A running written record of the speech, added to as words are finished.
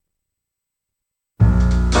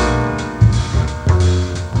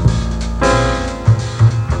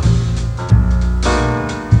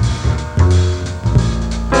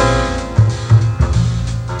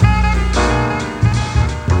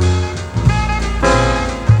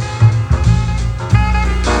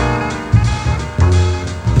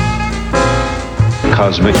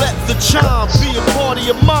cosmic. Let the chime be a part of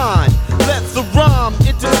your mind. Let the rhyme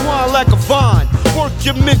intertwine like a vine. Work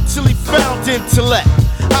your mentally found intellect.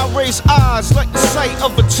 I raise eyes like the sight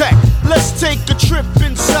of a tech. Let's take a trip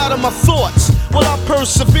inside of my thoughts while I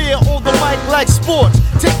persevere on the mic like sports.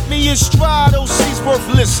 Take me in stride, OC's worth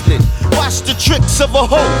listening. Watch the tricks of a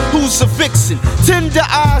hoe who's a vixen. Tender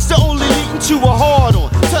eyes that only leading to a hard on.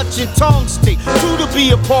 Touching tongues take two to be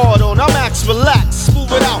a part on. I'm ax relax,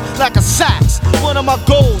 smooth it out like a sax. One of my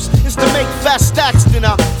goals is to make fast stacks. Then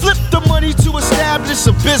I flip the money to establish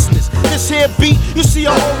a business. This here beat, you see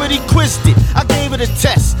I already quizzed it. I gave it a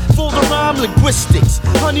test for the rhyme linguistics.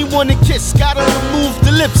 Honey wanna kiss, gotta remove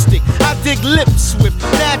the lipstick. I dig lips with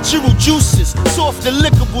natural juices, soft and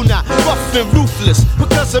lickable, not rough and ruthless.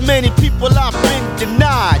 Because of many people I've been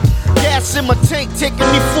denied. Gas in my tank taking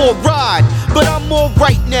me for a ride. But I'm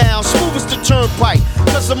alright now, smooth as the turnpike.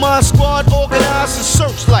 Cause of my squad organized and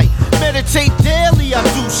searchlight. Meditate daily I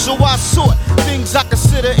do, so I sort things I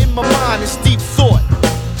consider in my mind as deep thought.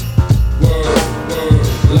 Word,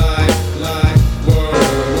 lie, lie, word,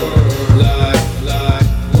 lie, lie,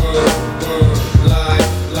 word, lie,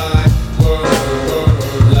 lie,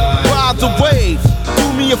 word, lie. Ride the wave,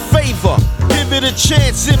 do me a favor. Give it a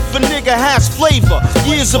chance if a nigga has flavor.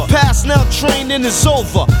 Years have passed, now training is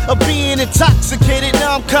over. Of being intoxicated,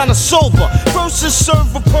 now I'm kinda sober. Verses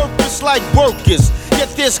serve a purpose like workers.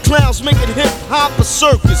 Yet there's clowns making hip-hop a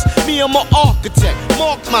circus. Me, I'm an architect,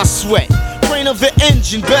 mark my sweat. Brain of an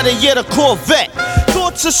engine, better yet a Corvette.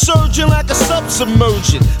 Thoughts are surging like a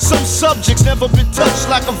submergent. Some subjects never been touched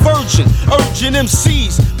like a virgin. Urging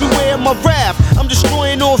MCs, beware my wrath. I'm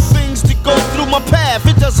destroying all things that go through my path.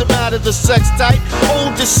 It doesn't matter the sex type,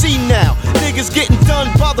 old to see now. Niggas getting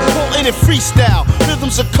done by the potent and freestyle.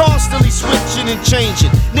 Rhythms are constantly switching and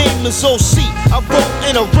changing. Name is OC, I wrote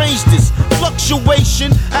and arranged this.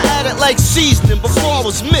 Fluctuation, I added like seasoning before I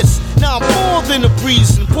was missed. Now I'm more than a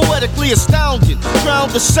breezing, poetically astounding,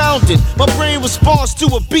 drowned the sounding. My brain responds to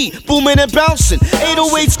a beat, booming and bouncing.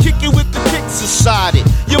 808s kicking with the kicks inside it.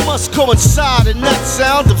 You must coincide and not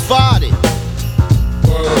sound divided.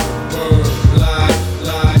 Word, lie,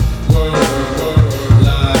 lie, word,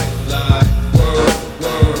 lie, lie, word,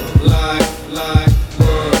 lie, lie,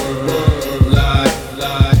 word, lie,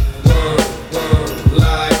 lie, word,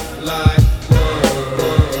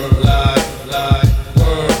 lie, lie,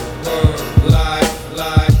 word, lie,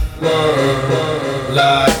 lie, word,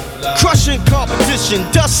 lie, lie. Crushing competition,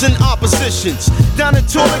 dusting oppositions. Down in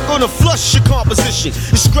toilet, gonna flush your composition.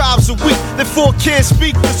 The scribes are weak, therefore can't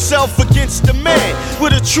speak for self against the man.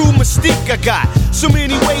 With a true mystique I got. So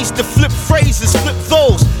many ways to flip phrases, flip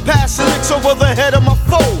those. Passing licks over the head of my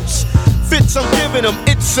foes. Fits I'm giving them,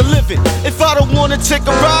 it's a living. If I don't wanna take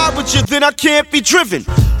a ride with you, then I can't be driven.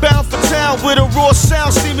 Bound for town with a raw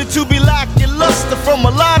sound, seeming to be lacking luster from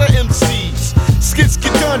a lot of MCs. Skits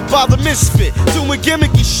get done by the misfit, doing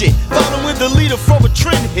gimmicky shit, following the leader from a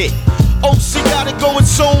trend hit. OC got it going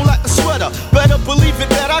sewn like a sweater. Better believe it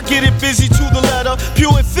that I get it busy to the letter.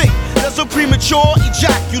 Pure and thick, there's no premature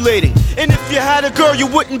ejaculating. And if you had a girl, you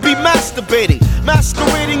wouldn't be masturbating.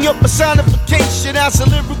 Masquerading your personification as a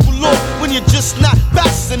lyrical lord when you're just not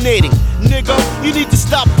fascinating. Nigga, you need to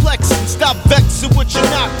stop flexing, stop vexing what you're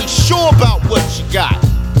not. Be sure about what you got.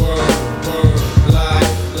 Word, lie,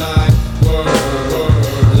 lie, word,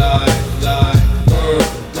 lie, lie, word,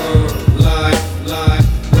 lie, lie.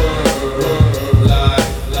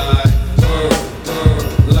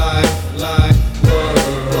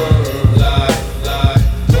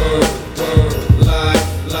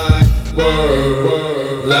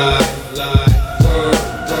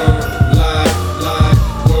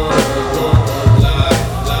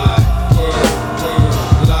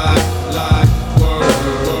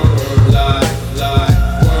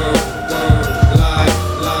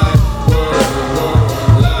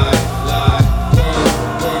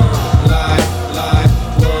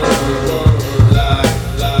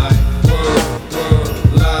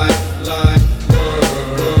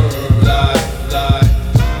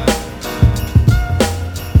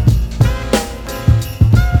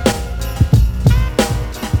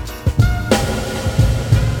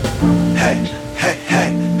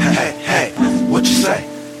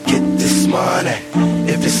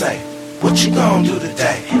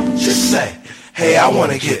 I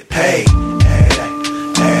wanna get paid.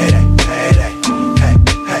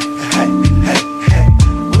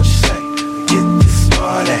 What you say? Get this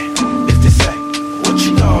money. If they say, what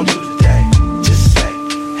you gonna do today? Just say,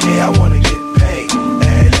 hey, I wanna get paid.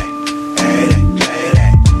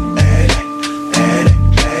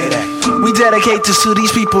 We dedicate this to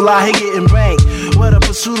these people out here getting banked. What a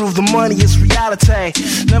pursuit of the money, it's reality.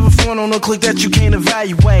 Never front on no click that you can't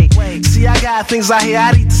evaluate. See, I got things out here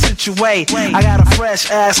I need to situate. I got a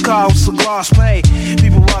fresh ass car with some gloss paint.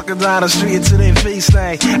 People walking down the street to their feet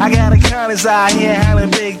stay. I got accountants out here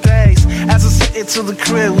handling big things. As I sit into the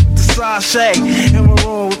crib with the sachet, in my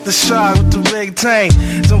room with the shark with the big tank.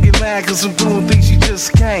 Don't get mad cause I'm doing things you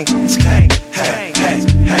just can't. It's can't. Hey, hey,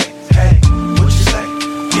 hey, hey. What you say?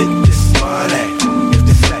 Get this money. If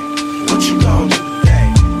they say, what you gon' do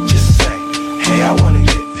today? Just say, hey, I wanna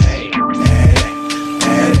get paid.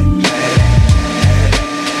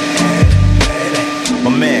 My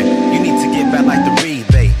man, you need to get back like the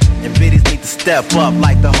rebate. And biddies need to step up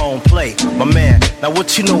like the home plate. My man, now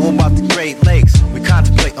what you know about the Great Lakes? We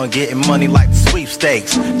contemplate on getting money like the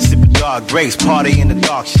sweepstakes. Sipping dark grapes, party in the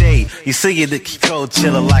dark shade. You see the Kiko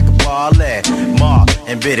chillin' like a ballet. Ma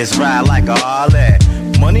and biddies ride like a Harley.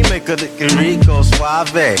 Money maker, the Rico Suave.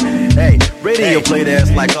 Hey, radio play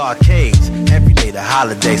that's like arcades. Every day the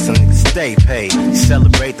holidays, some niggas stay paid. You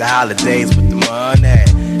celebrate the holidays with the money.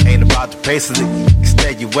 Ain't about the pace so that you can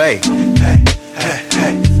stay your way. Hey, hey,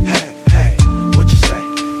 hey, hey, hey. What you say?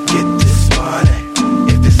 Get this money.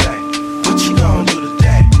 If they say, what you gon' do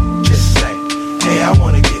today? Just say, hey, I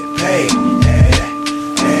wanna get paid.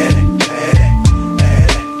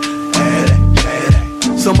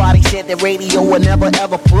 Somebody said that radio would never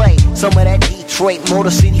ever play some of that Detroit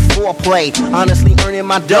Motor City foreplay. Honestly earning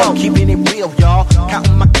my dough, keeping it real, y'all.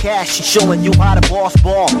 Counting my cash, showing you how the boss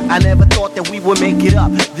ball. I never thought that we would make it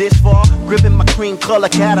up this far. Gripping my cream color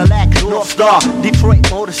Cadillac North Star. Detroit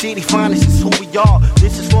Motor City finest is who we are.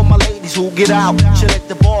 This is for my ladies who get out, chill at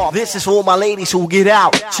the bar. This is for my ladies who get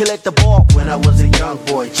out, chill at the bar. When I was a young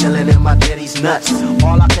boy, chilling in my daddy's nuts,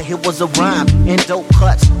 all I could hear was a rhyme and dope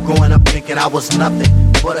cuts. Growing up thinking I was nothing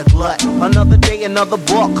but a glut. Another day, another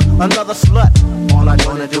book, another slut. All I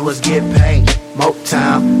wanna do is get paid.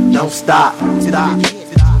 Motown, don't stop, stop.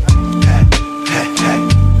 Hey, hey, hey,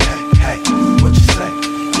 hey, hey. What you say?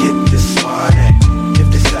 Get this money. If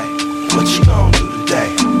they say, what you gon' do today?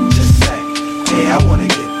 Just say, hey, I wanna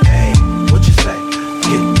get paid. What you say?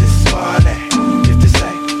 Get this money. If they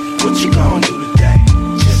say, what you gon' do today?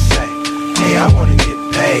 Just say, hey, I wanna get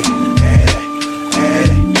paid. Hey, hey,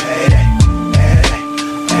 hey.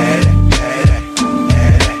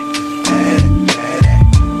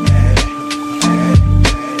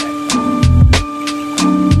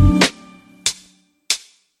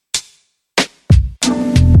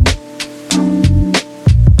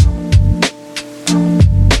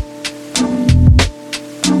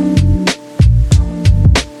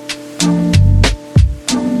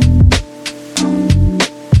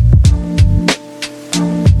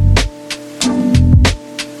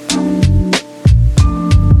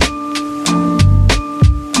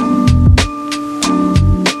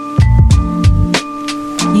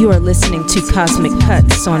 You are listening to Cosmic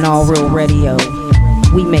Cuts on All Real Radio.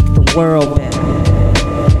 We make the world better.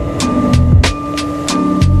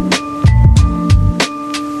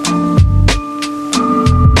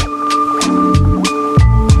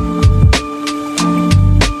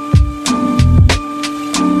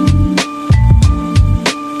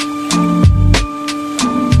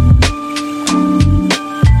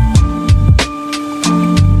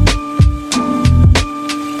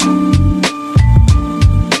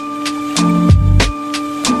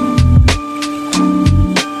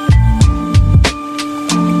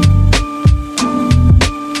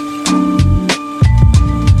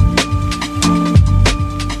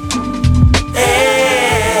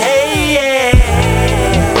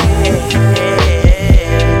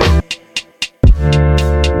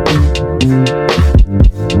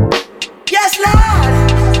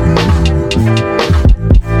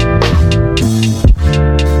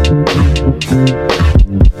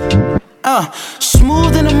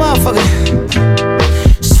 Smooth in a motherfucker.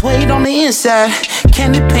 Suede on the inside.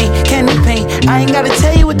 Candy paint. I ain't gotta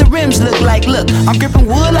tell you what the rims look like. Look, I'm gripping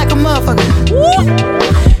wood like a motherfucker.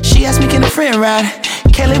 Woo! She asked me, can a friend ride?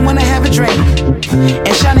 Kelly wanna have a drink.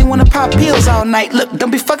 And Shani wanna pop pills all night. Look,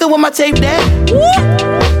 don't be fucking with my tape, dad. Woo!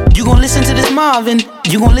 You gon' listen to this Marvin.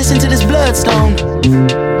 You gon' listen to this Bloodstone.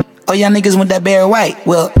 Oh, y'all niggas want that Barry White.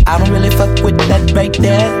 Well, I don't really fuck with that right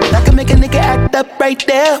there. That can make a nigga act up right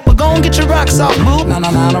there. But go and get your rocks off, boo. No,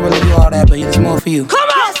 I don't really do all that, but it's more for you. Come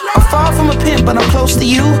on! I'm far from a pimp, but I'm close to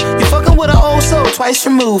you. You fucking with an old soul, twice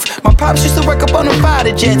removed. My pops used to work up on them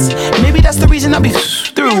fighter jets. Maybe that's the reason I be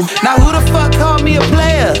through. Now who the fuck called me a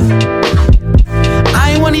player?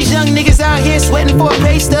 I ain't one of these young niggas out here sweating for a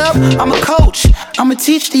pay stub. I'm a coach. I'ma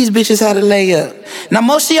teach these bitches how to lay up. Now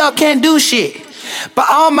most of y'all can't do shit, but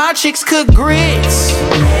all my chicks cook grits.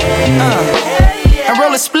 I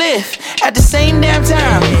roll a spliff at the same damn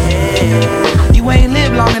time. You ain't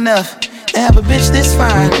lived long enough to have a bitch this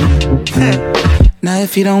fine. Now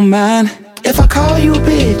if you don't mind, if I call you a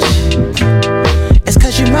bitch, it's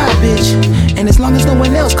cause you're my bitch. And as long as no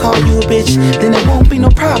one else call you a bitch, then there won't be no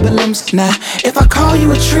problems. Now if I call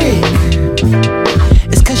you a trick,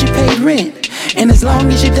 it's cause you paid rent. And as long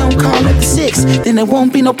as you don't call at the 6, then there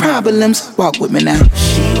won't be no problems. Walk with me now.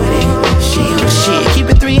 She with it, she with it. Shit, keep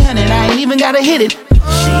it 300, I ain't even gotta hit it. She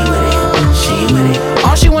with it, she with it.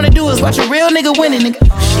 All she wanna do is watch a real nigga winning, nigga.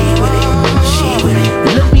 She with it, she with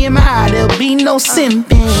it. Look me in my eye, there'll be no simping.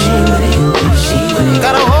 She with it, she with it.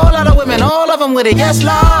 Got a whole lot of women, all of them with it, yes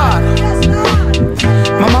Lord.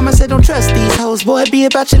 My mama said don't trust these hoes, boy, be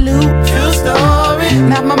about your loot. True story.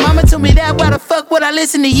 Now my mama told me that, why the fuck would I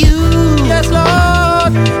listen to you? Yes,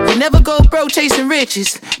 Lord. You never go broke chasing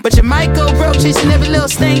riches, but you might go broke chasing every little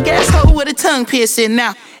stank ass hoe with a tongue piercing.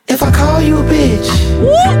 Now, if I call you a bitch,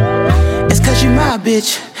 it's cause you my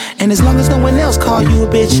bitch. And as long as no one else call you a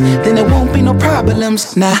bitch, then there won't be no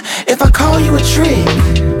problems. Now, if I call you a trick,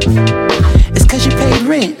 it's cause you paid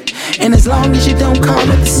rent. And as long as you don't call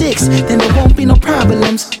at the 6, then there won't be no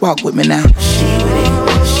problems. Walk with me now. She with it,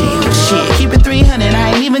 she with it. Shit, keep it 300,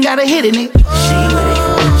 I ain't even gotta hit it, nigga. She with it,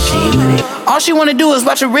 she with it. All she wanna do is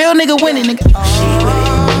watch a real nigga winning, nigga. She with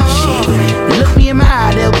it, she with it. Look me in my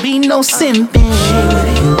eye, there'll be no simping. She with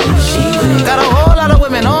it, she with it. Got a whole lot of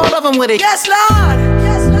women, all of them with it. Yes, Lord.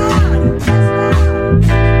 Yes, Lord.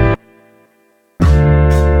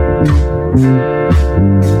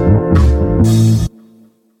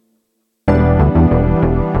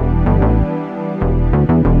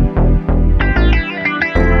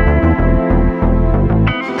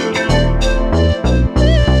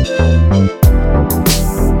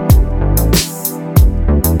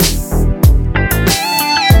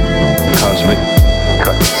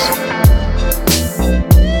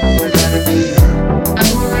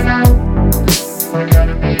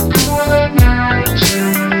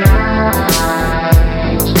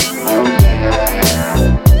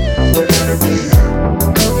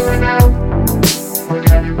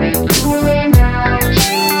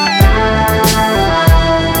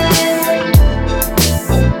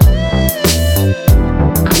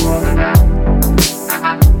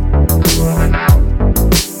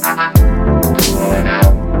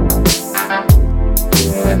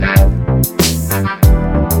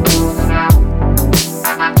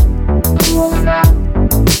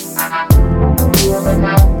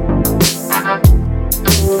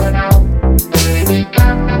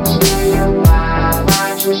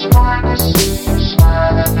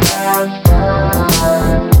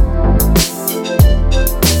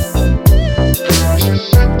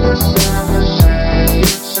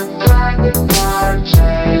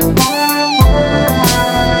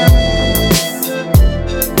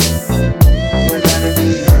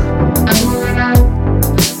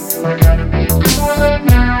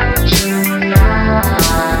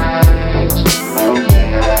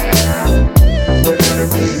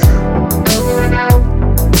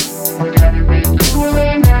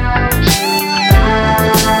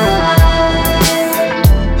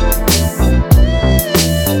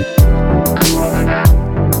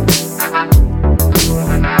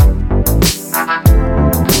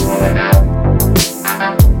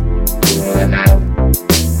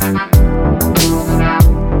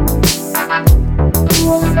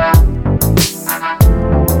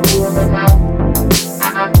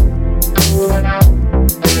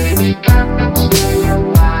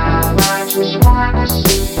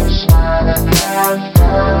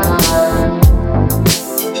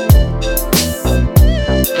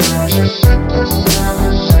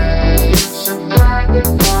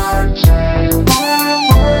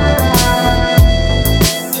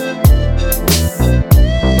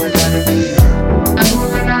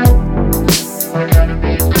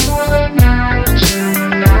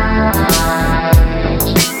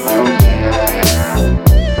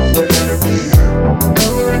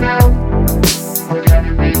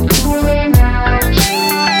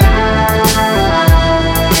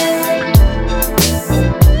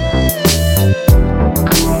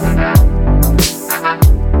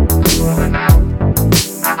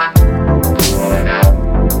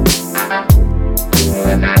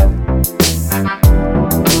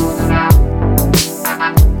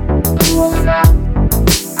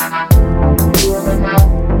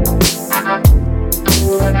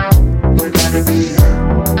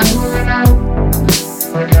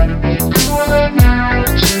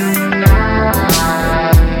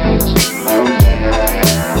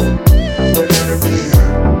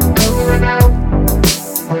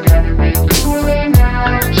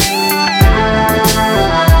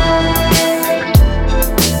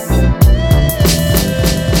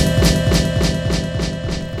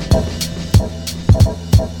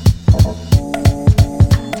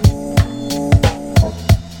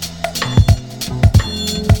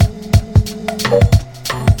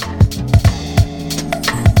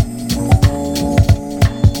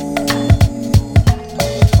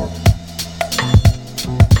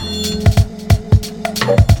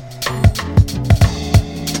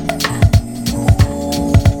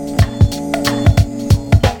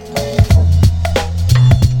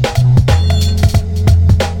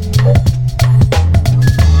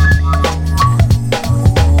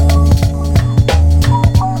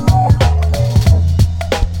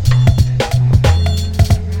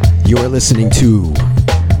 are listening to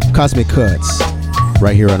Cosmic Cuts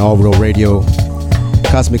right here on All Real Radio.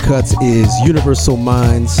 Cosmic Cuts is Universal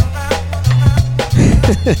Minds.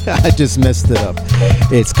 I just messed it up.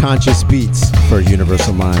 It's Conscious Beats for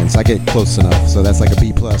Universal Minds. I get close enough, so that's like a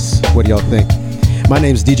B+. What do y'all think? My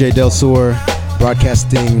name's DJ Del Sur,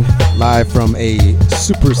 broadcasting live from a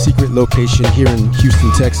super secret location here in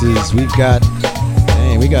Houston, Texas. We got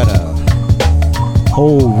a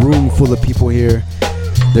whole room full of people here.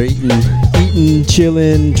 They're eating,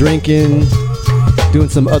 chilling, drinking, doing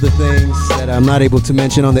some other things that I'm not able to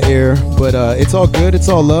mention on the air, but it's all good. It's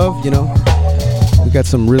all love, you know. We got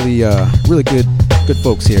some really good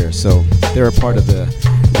folks here, so they're a part of the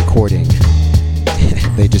recording.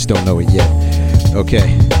 They just don't know it yet.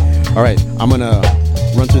 Okay. All right. I'm gonna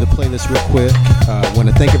run through the playlist real quick. I want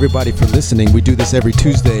to thank everybody for listening. We do this every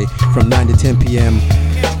Tuesday from 9 to 10 p.m.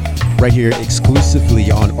 right here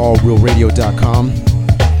exclusively on allrealradio.com.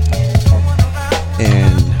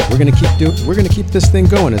 And we're gonna keep this thing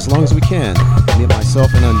going as long as we can. Me and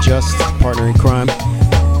myself and Unjust, partner in crime.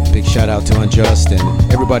 Big shout out to Unjust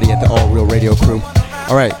and everybody at the All Real Radio crew.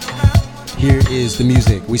 All right, here is the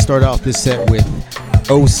music. We start off this set with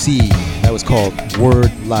OC. That was called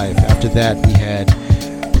Word Life. After that, we had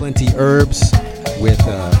Plenty Herbs with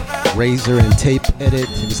Razor and Tape edit.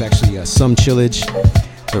 It was actually Some Chillage.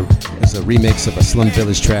 It was a remix of a Slum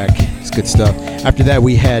Village track. It's good stuff. After that,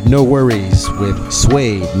 we had No Worries with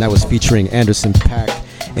Suede, and that was featuring Anderson .Paak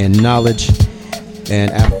and Knowledge.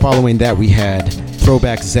 And following that, we had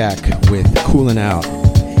Throwback Zach with Coolin' Out.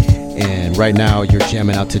 And right now, you're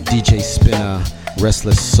jamming out to DJ Spinna,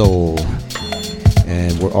 Restless Soul.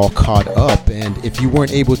 And we're all caught up. And if you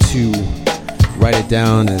weren't able to write it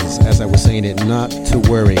down as I was saying it, not to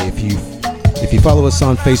worry. If you follow us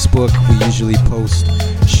on Facebook, we usually post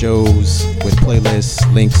shows with playlists,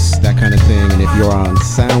 links, that kind of thing. And if you're on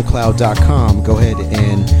SoundCloud.com, go ahead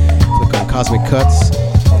and click on Cosmic Cuts.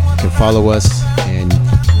 You can follow us, and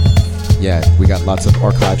yeah, we got lots of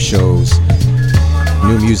archive shows,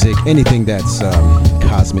 new music, anything that's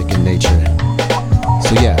cosmic in nature.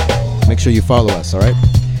 So yeah, make sure you follow us, all right?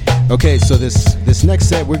 Okay, so this next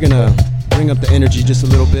set, we're gonna bring up the energy just a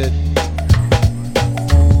little bit.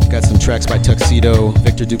 Got some tracks by Tuxedo,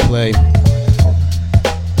 Victor Duplay.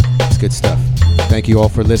 It's good stuff. Thank you all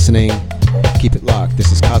for listening. Keep it locked.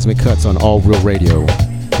 This is Cosmic Cuts on All Real Radio.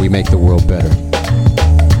 We make the world better.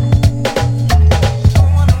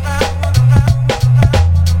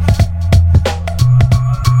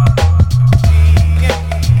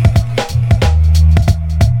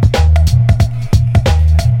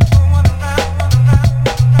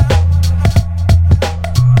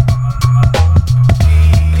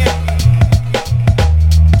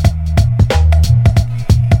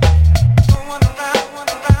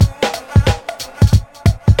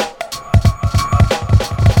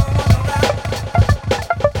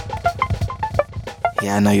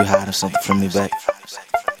 I know you hiding something from me, babe.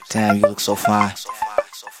 Damn, you look so fine.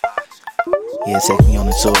 Yeah, take me on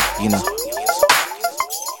a tour, you know.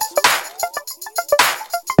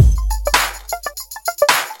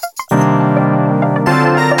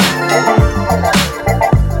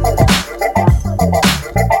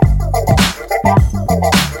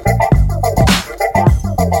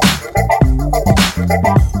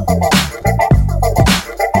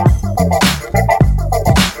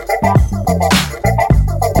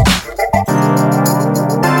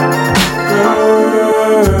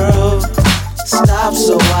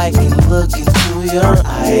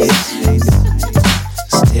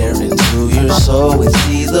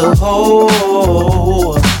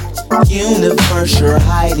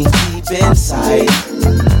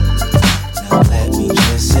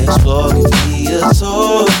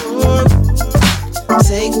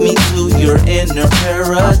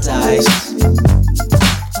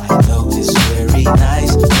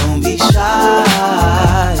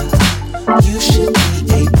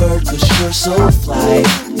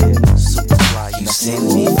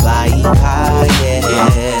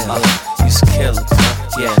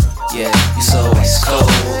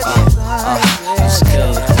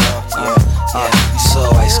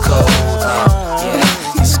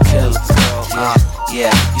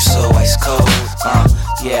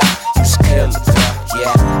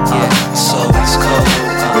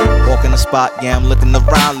 Yeah, I'm looking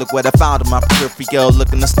around, look what I found in my peripheral,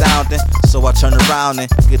 looking astounding. So I turn around and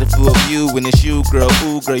get a view of you, and it's you, girl.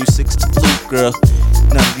 Ooh, girl, you sick as the flu, girl.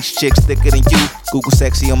 None of these chicks thicker than you. Google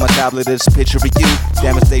sexy on my tablet, it's a picture of you.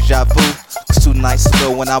 Damn, it's deja vu. 'Cause 2 nights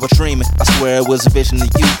ago when I was dreaming, I swear it was a vision of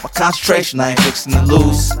you. My concentration, I ain't fixing to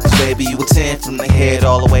lose. 'Cause baby, you a 10 from the head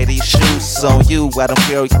all the way to your shoes. It's on you, I don't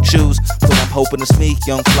care what you choose. But I'm hoping it's me,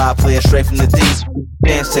 young fly player straight from the D.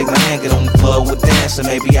 Dance, take my hand, get on the floor and dance, and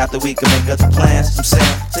maybe after we can make other plans. I'm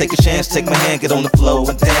saying, take a chance, take my hand, get on the floor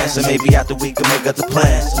and dance, and maybe after we can make other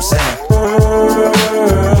plans. I'm saying,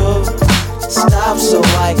 stop so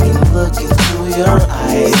I can look into your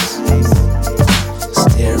eyes,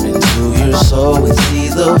 stare into your soul and see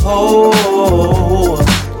the whole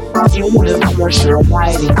universe you're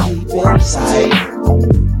hiding deep inside.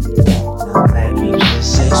 Now let me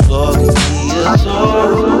just explore, give me a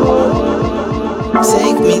tour.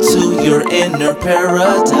 Take me to your inner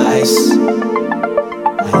paradise. I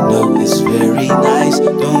know it's very nice,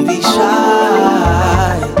 don't be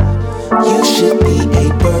shy. You should be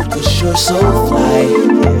a bird cause you're so fly.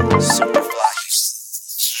 Super fly.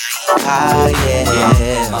 Ah yeah.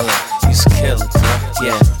 You killer, girl.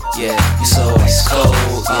 Yeah. You so ice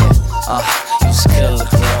cold. You killer,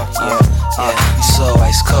 girl. Yeah. You so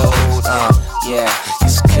ice cold. Yeah. You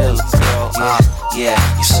killer, girl. Yeah.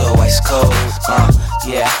 You so ice cold.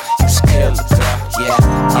 Yeah. You killer, girl.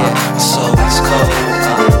 Yeah. You so ice cold.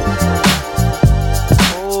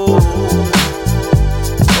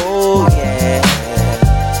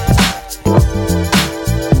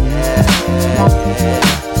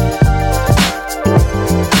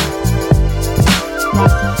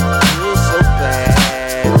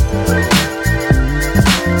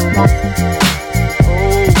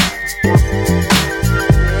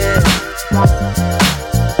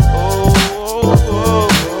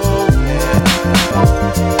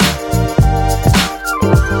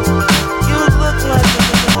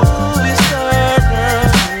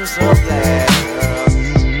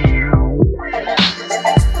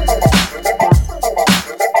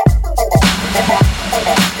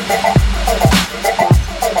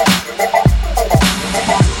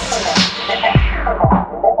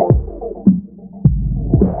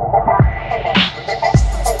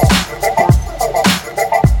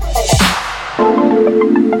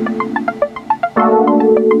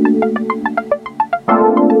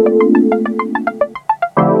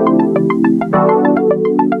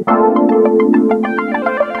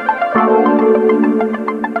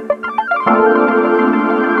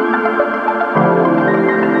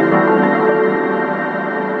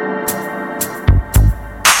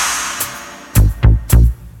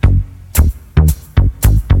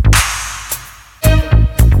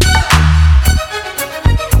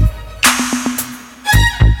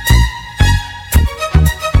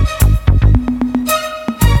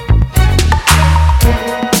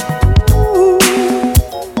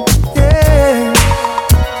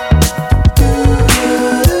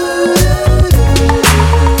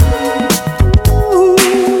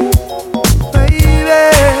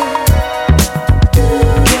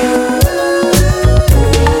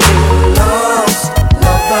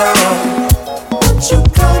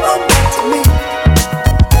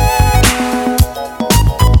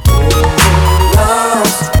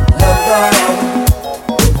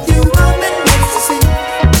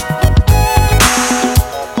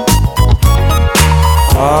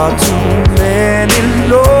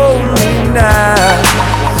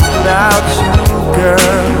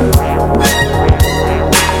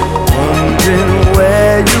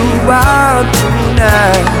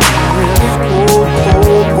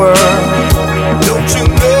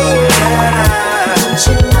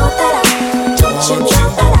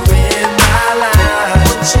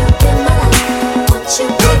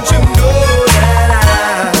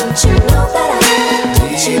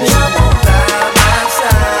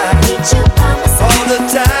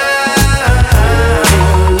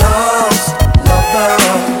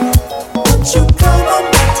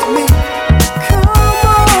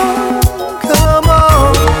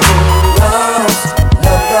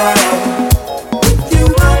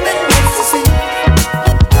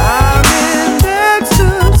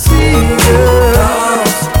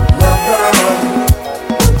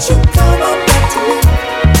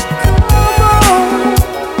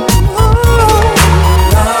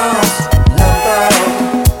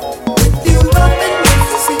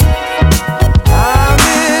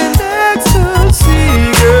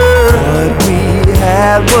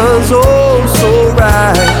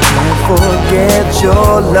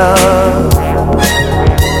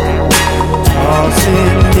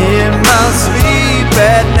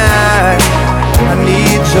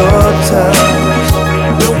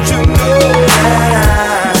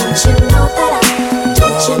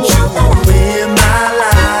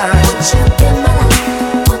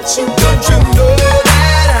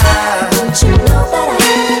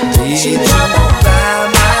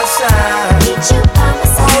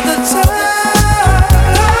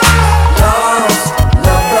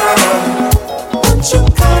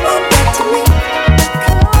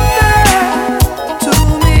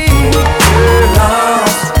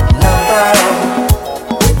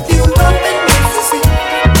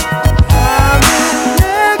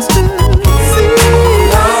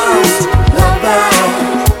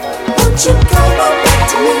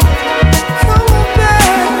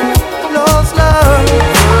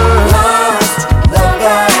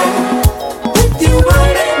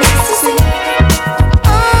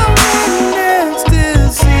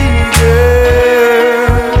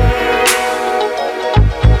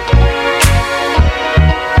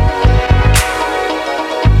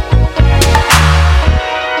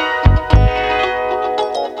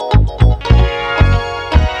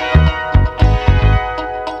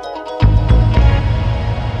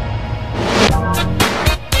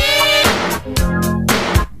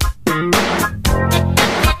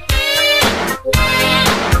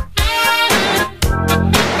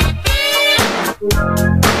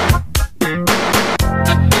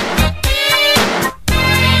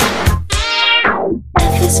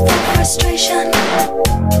 F is for frustration.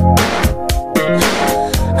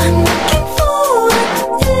 I'm looking for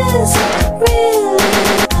what isn't really.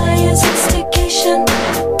 I is instigation.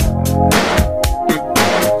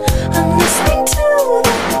 I'm listening to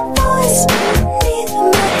the voice beneath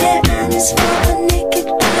my head. N is for the naked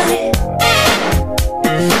eye.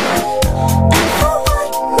 And for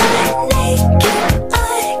what my naked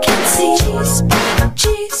eye can see. G-spot,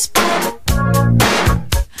 G-spot.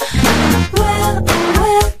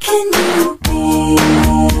 Where can you be?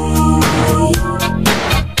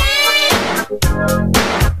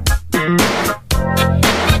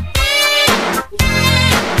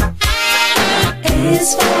 A is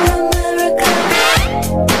for America.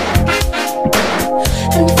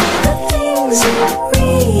 And for the things you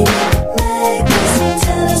read in magazines.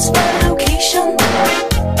 L is for location.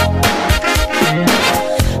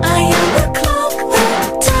 I am the clock, the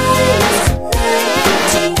time is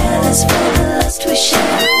 9:15. L is for the lust we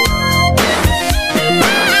share.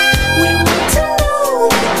 We want to know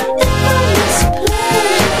that if I misplay.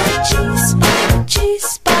 G-spot,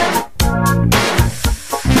 G-spot.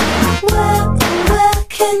 Where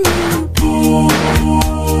can you be?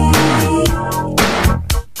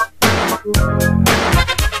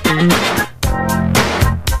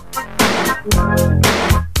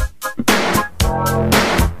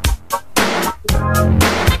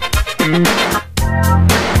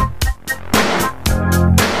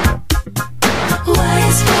 Why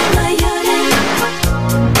is for my yearning?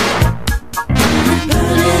 I'm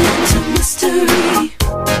burning into mystery.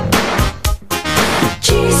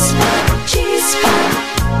 G-spot, G-spot.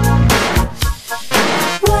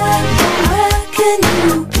 Where can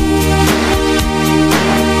you be?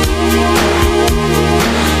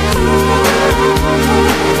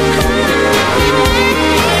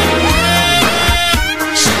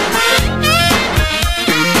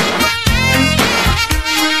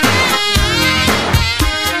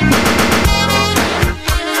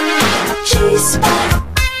 G-spot. G-spot.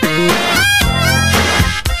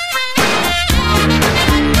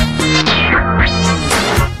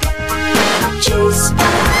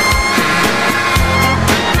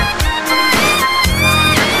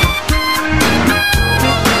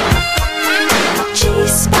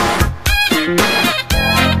 G-spot.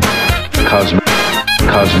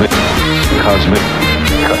 Cosmic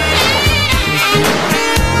cuts.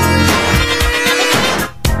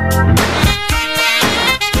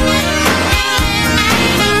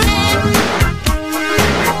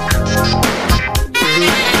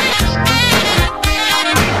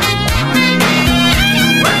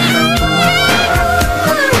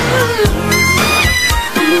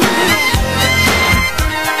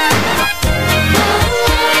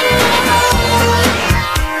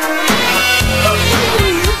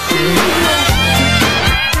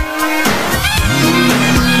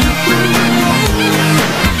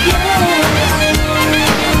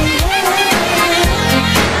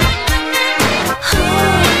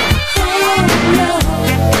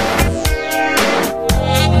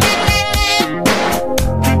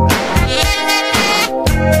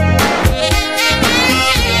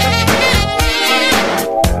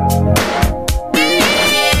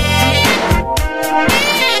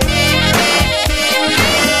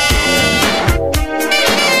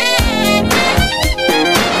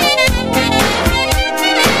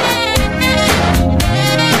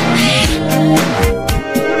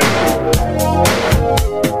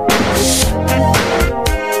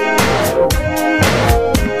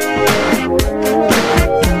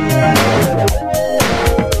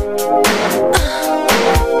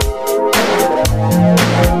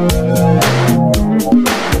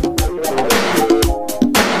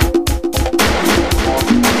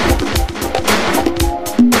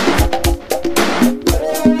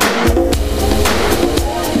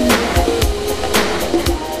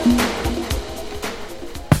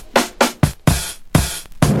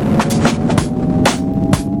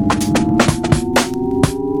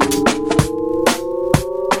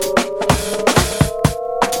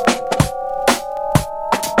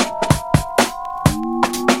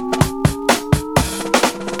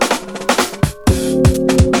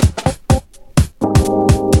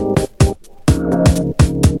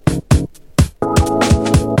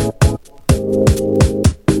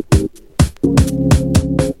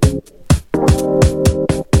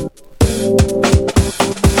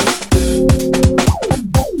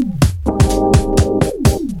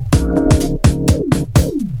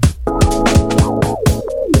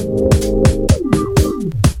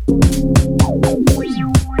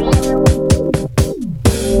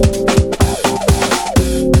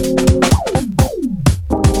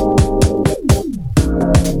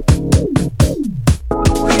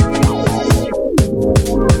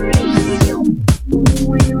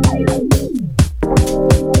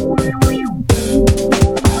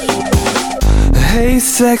 Hey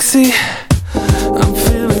sexy, I'm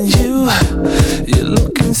feeling you. You're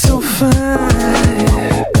looking so fine.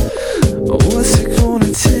 What's it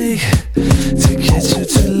gonna take to get you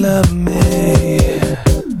to love me?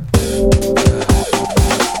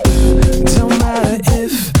 Don't matter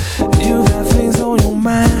if you got things on your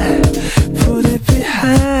mind, put it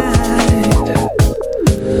behind.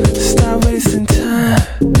 Stop wasting time,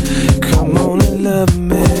 come on and love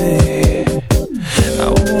me. I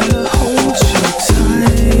wanna hold you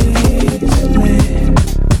tightly,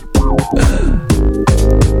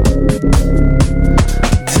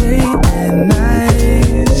 day and nightly.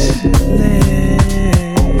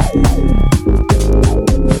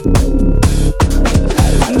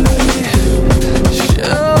 Let me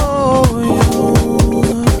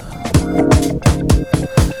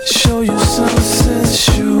show you some sensuality.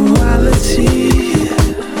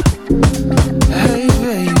 Hey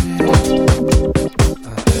baby,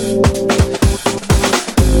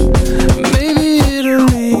 maybe it'll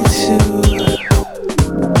lead to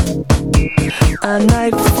a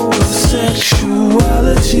night full of sexuality.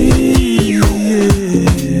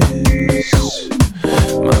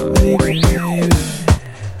 My baby, baby.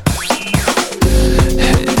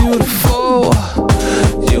 Hey beautiful,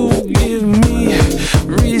 you give me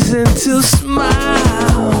reason to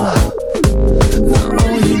smile.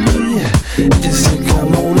 All you need is to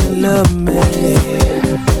come on and love me.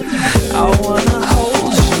 I wanna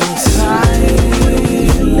hold you tightly,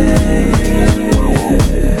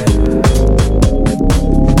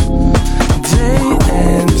 day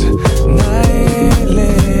and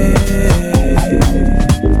nightly.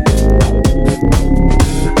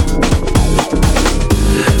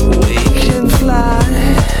 We can fly,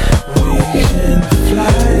 we can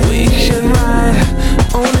fly, we can ride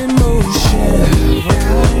on emotion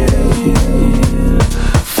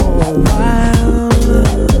for a while.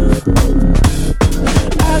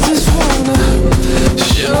 I just wanna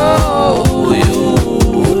show you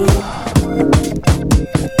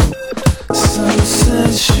some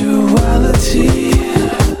sensuality.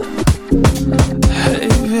 Hey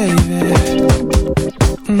baby,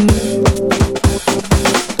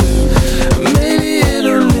 maybe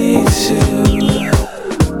it'll lead to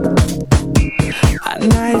a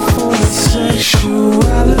night full of sexuality.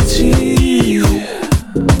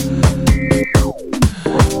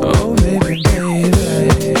 Oh baby, baby,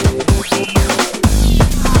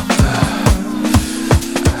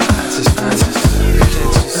 I just can't you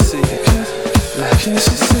see? Can't you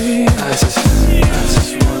see? I just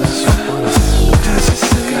wanna see.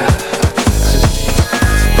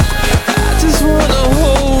 I just wanna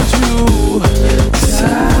hold you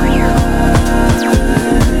tight,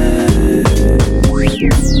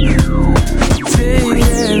 day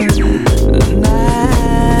and night.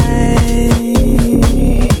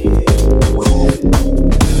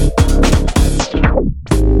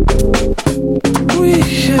 We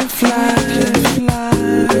can fly,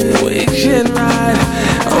 we can ride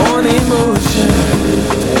on emotion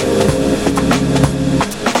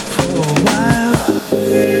for a while.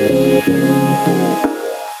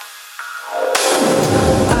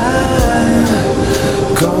 I'm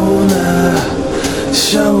gonna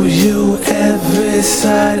show you every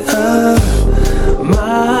side of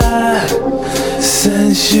my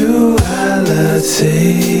sensuality,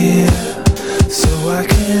 so I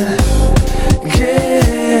can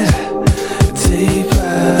get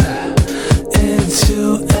deeper into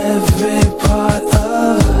every part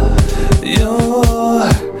of your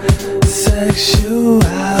sexuality.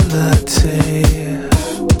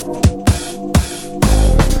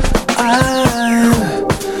 I'm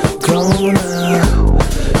gonna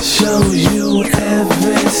show you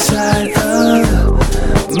every side of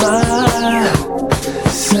my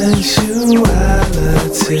sensuality,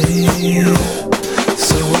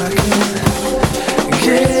 so I can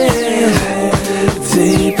get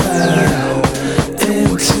deeper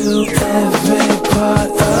into every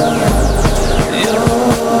part of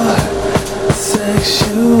your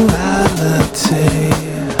sexuality.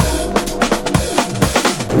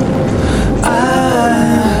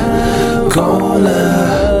 I'm gonna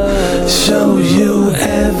show you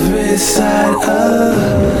every side of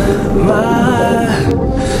my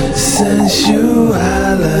sensuality,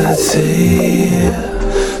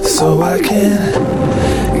 so I can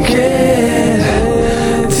get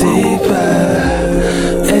deeper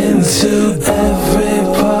into every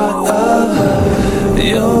part of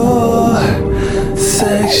your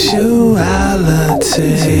sexuality.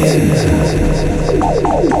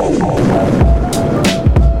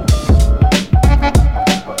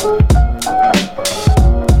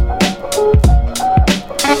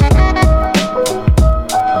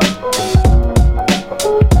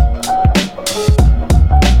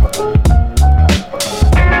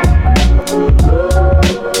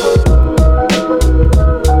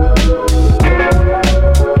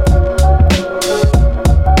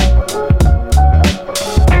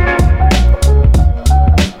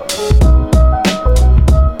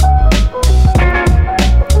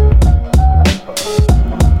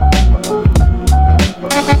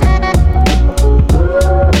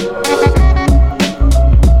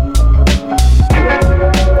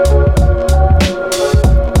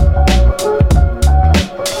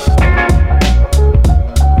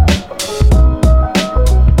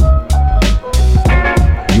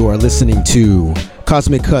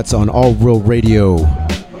 Cosmic Cuts on All Real Radio.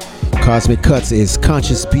 Cosmic Cuts is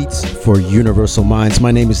conscious beats for universal minds.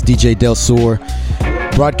 My name is DJ Del Sur,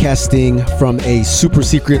 broadcasting from a super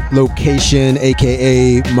secret location,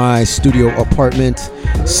 aka my studio apartment,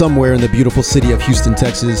 somewhere in the beautiful city of Houston,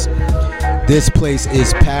 Texas. This place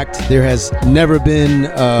is packed. There has never been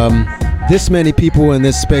this many people in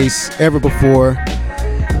this space ever before,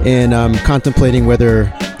 and I'm contemplating whether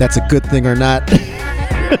that's a good thing or not.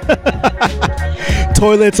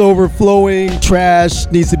 Toilets overflowing, trash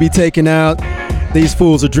needs to be taken out. These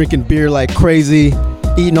fools are drinking beer like crazy,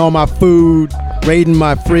 eating all my food, raiding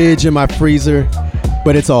my fridge and my freezer.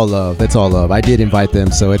 But it's all love. It's all love. I did invite them,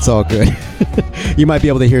 so it's all good. You might be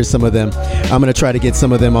able to hear some of them. I'm going to try to get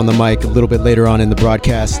some of them on the mic a little bit later on in the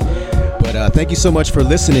broadcast. But thank you so much for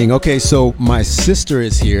listening. Okay, so my sister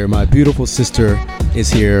is here. My beautiful sister is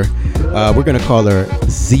here. We're going to call her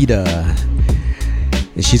Zeta.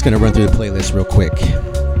 And she's going to run through the playlist real quick.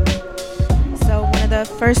 So one of the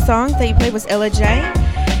first songs that you played was Illa J.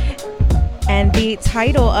 And the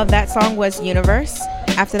title of that song was Universe.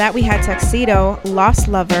 After that, we had Tuxedo, Lost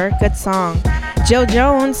Lover, good song. Jill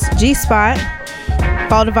Jones, G-Spot,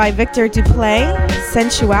 followed by Victor Duplay,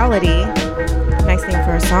 Sensuality, nice name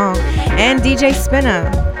for a song. And DJ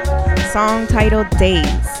Spinna, song titled Days.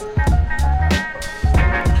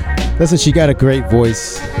 Listen, she got a great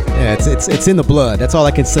voice. Yeah, it's in the blood. That's all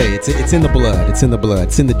I can say. It's in the blood. It's in the blood.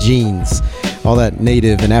 It's in the genes. All that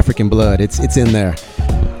native and African blood. It's in there.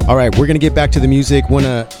 All right, we're going to get back to the music. Want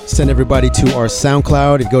to send everybody to our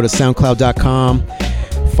SoundCloud. If you go to soundcloud.com,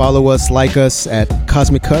 follow us, like us at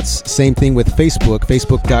Cosmic Cuts. Same thing with Facebook,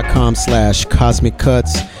 facebook.com/Cosmic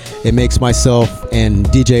Cuts. It makes myself and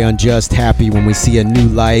DJ Unjust happy when we see a new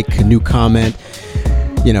like, a new comment.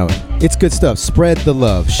 You know, it's good stuff. Spread the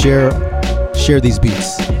love. Share these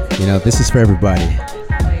beats. You know, this is for everybody.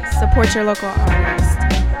 Support your local artist.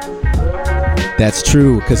 That's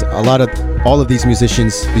true, because all of these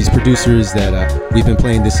musicians, these producers that we've been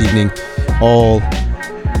playing this evening, all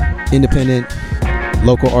independent,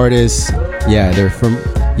 local artists. Yeah,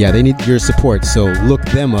 they need your support. So look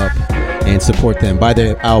them up and support them. Buy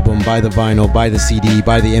the album, buy the vinyl, buy the CD,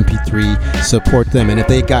 buy the MP3, support them. And if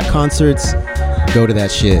they got concerts, go to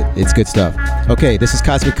that shit. It's good stuff. Okay, this is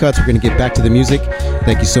Cosmic Cuts. We're going to get back to the music.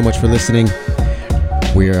 Thank you so much for listening.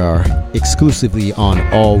 We are exclusively on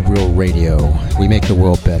All Real Radio. We make the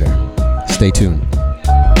world better. Stay tuned.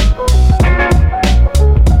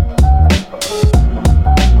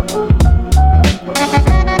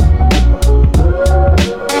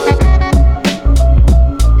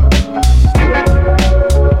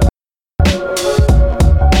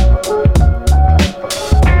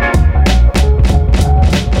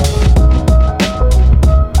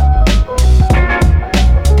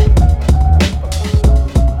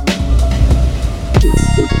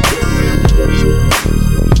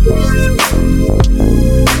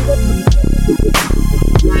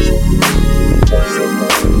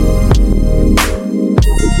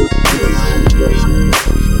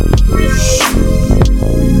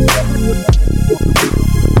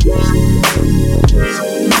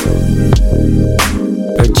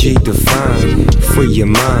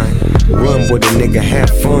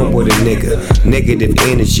 Negative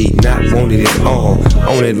energy, not wanted at all.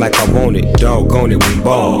 Own it like I want it, doggone it, we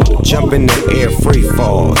ball. Jump in the air, free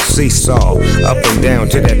fall, seesaw. Up and down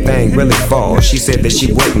till that thing really fall. She said that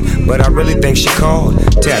she wouldn't, but I really think she called.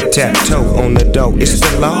 Tap, tap, toe on the door, it's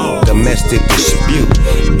the law. Domestic dispute,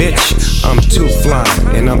 bitch, I'm too fly,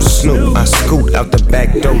 and I'm Snoop. I scoot out the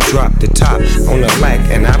back door, drop the top on the lack.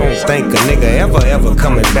 And I don't think a nigga ever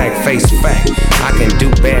coming back, face fact. I can do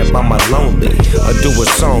bad by my lonely, or do a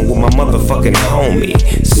song with my motherfucking homie.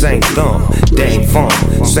 Sing thumb, dang fun,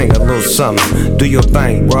 sing a little something. Do your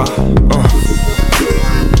thing, bro.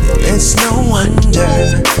 It's no wonder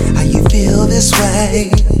how you feel this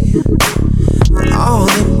way. All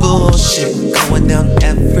the bullshit going down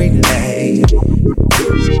every day.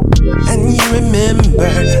 And you remember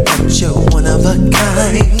that you're one of a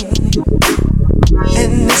kind.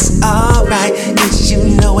 And it's alright, cause you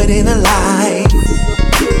know it ain't a lie.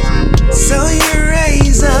 So you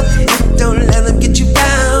raise up and don't let them get you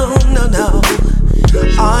down, no, no.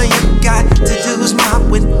 All you got to do is mop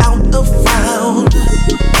without a frown.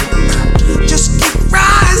 Just keep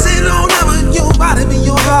rising on up with your body, be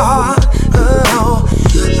your heart, oh,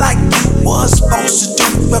 like you was supposed to do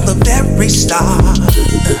from the very start.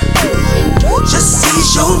 Just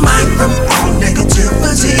seize your mind from all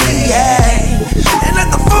negativity.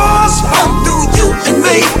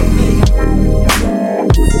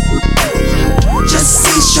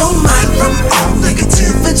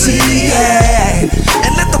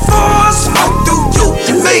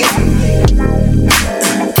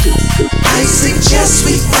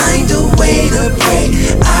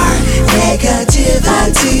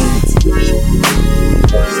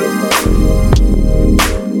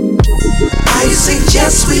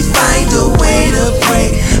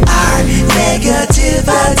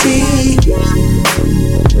 negativity.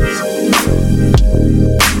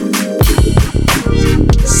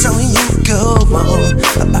 So you go on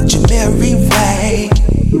about your merry way.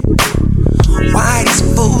 Why these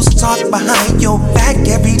fools talk behind your back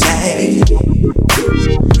every day?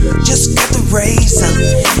 Just got to raise them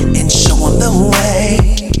and show them the way.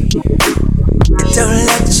 And don't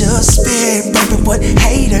let your spirit break with what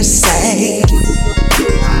haters say.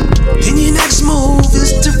 Then your next move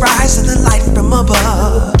is to rise to the light from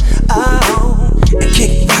above. Oh, and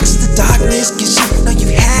kick rocks the darkness, cause you know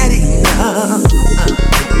you've had enough.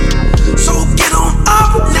 So get on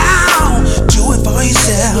up now, do it for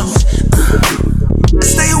yourself.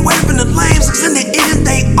 Stay away from the lames, cause in the end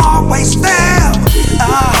they always fail.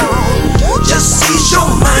 Oh, just seize your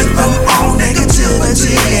mind from all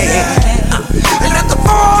negativity. And let the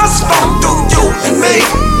force flow through you and me.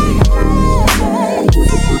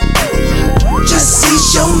 Just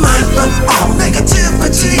seize your mind from all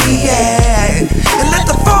negativity, yeah. And let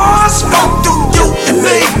the force flow through you and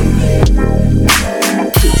me.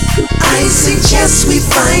 I suggest we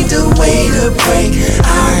find a way to break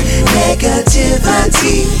our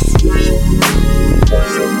negativity.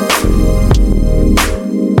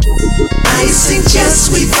 I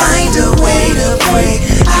suggest we find a way to break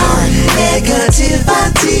our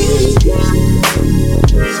negativity.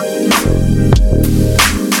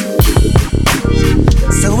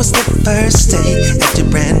 So it's the first day at your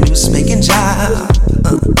brand new spanking job.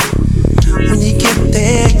 When you get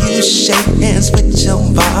there, you shake hands with your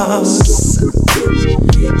boss.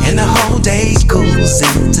 And the whole day goes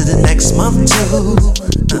into the next month too.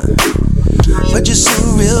 But you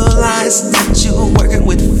soon realize that you're working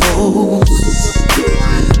with fools.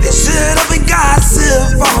 They sit up and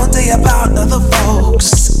gossip all day about other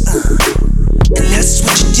folks. And that's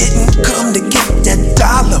what you didn't come to get that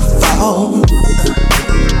dollar for.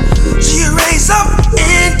 So you raise up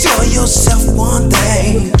and tell yourself one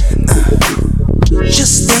thing.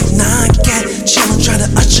 Just think not get children try to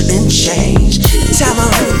usher in change. Tell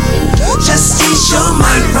them, just ease your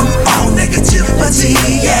mind from all negativity,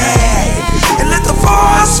 yeah. And let the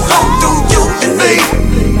force flow through you and me.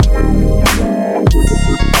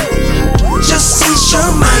 Just ease your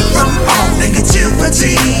mind from all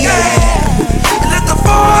negativity, yeah. And let the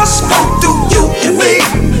force flow through you and me.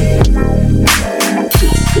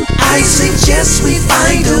 I suggest we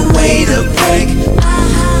find a way to break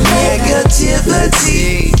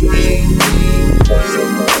negativity.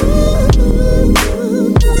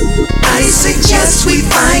 I suggest we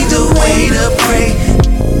find a way to break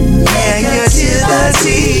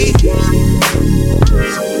negativity.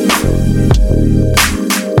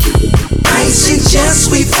 I suggest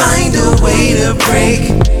we find a way to break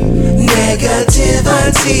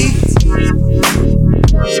negativity.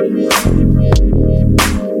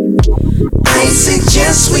 I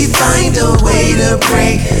suggest we find a way to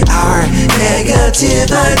break our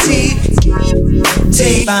negativity.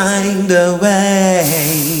 Find a way.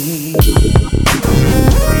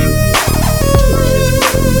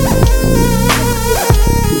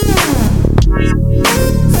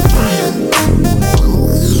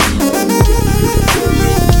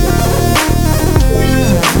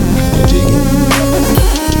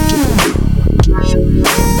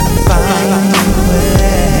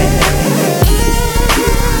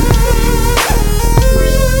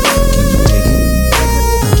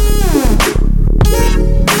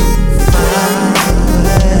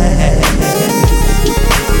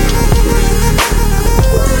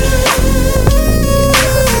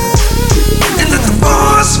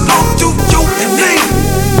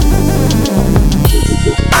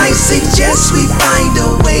 Suggest we find a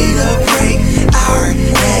way to break our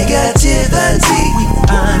negativity. We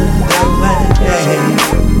find a way.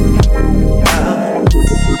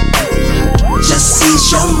 Just seize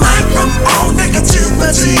your mind from all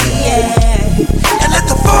negativity, yeah. And let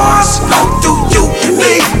the force flow through you and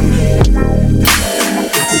me.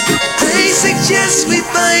 I suggest we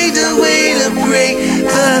find a way to break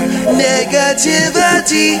the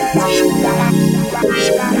negativity.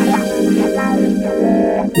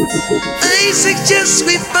 I suggest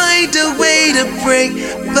we find a way to break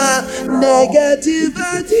the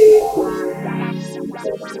negativity.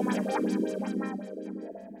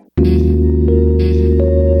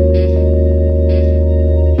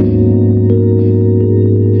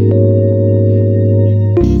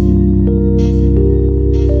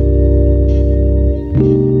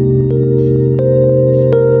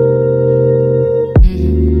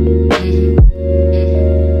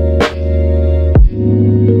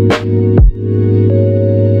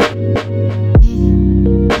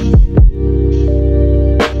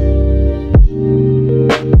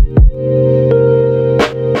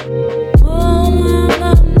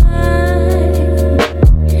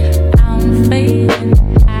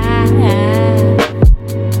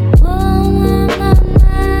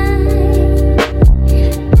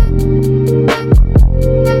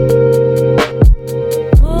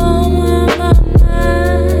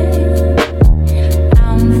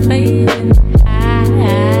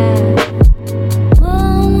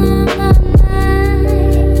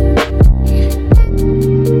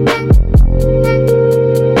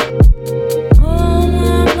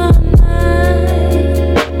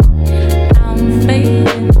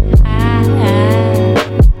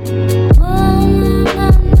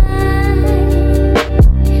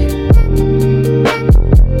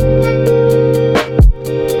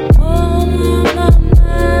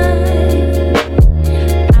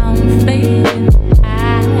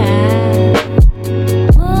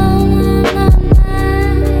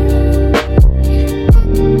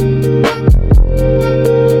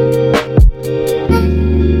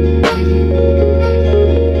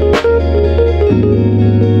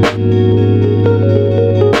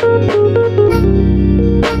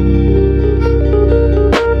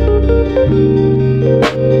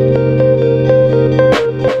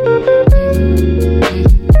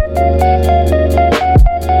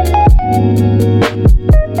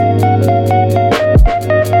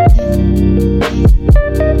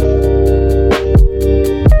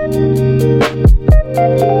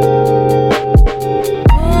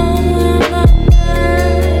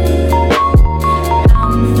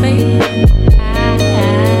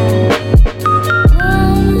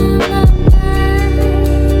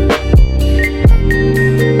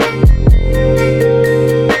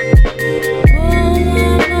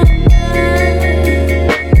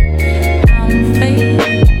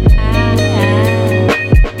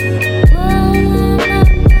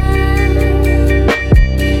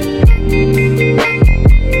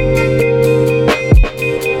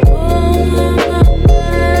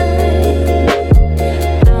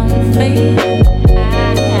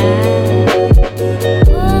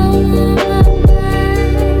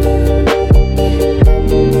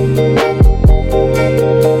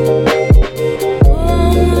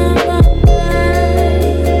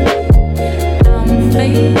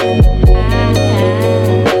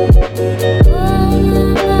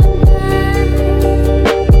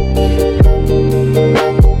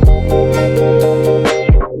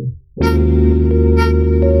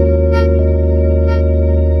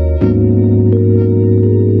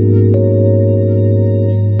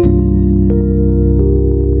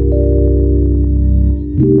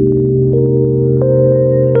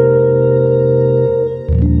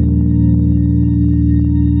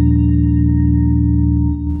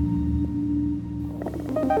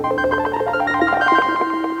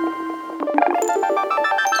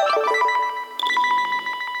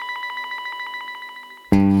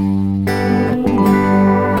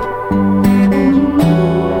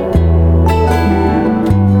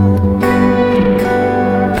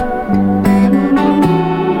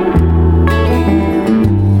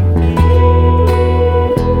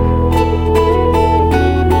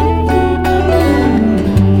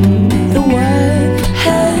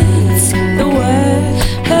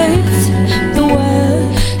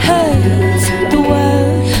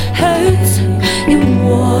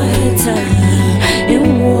 water,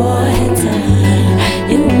 in water,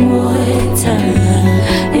 in water,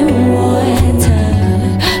 in water.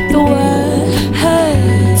 The world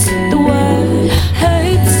hurts, the world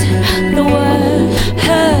hurts, the world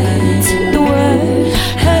hurts, the world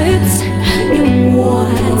hurts. In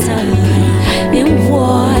water, in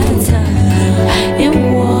water,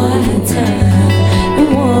 in water,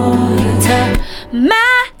 in water.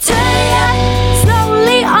 Matter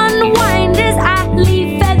slowly unwind as I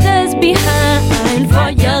leave feathers behind. For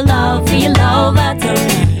your love that's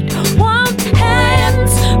around. Warm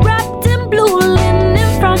hands wrapped in blue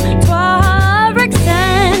linen from Tuareg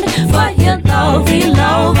sand. For your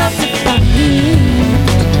love that's around.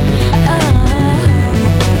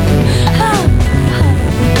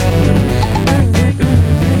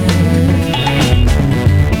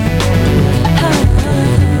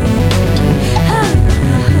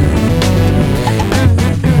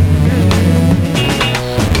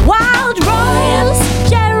 Wild royals,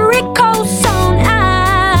 Jericho stone,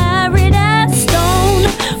 arid as stone.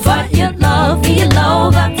 For your love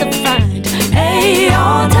that's a find.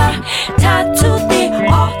 Aorta, tattoo the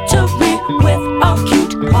artery with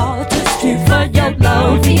acute artistry. For your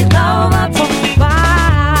love that's a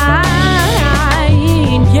find.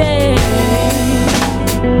 Yeah.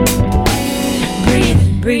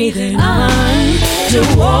 Breathing underwater.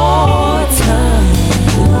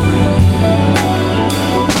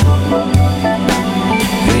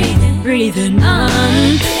 Breathing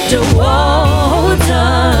underwater.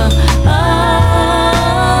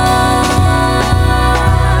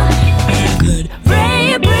 I could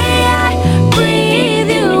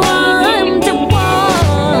breathe you underwater.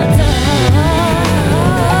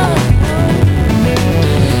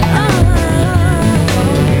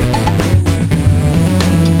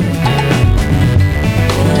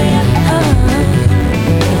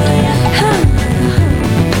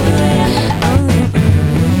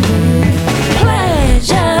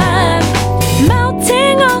 Pleasure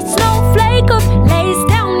melting a snowflake of lays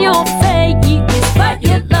down your face. But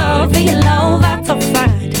your love that's a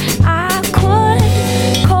find. I could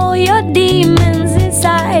call your demons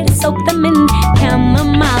inside, soak them in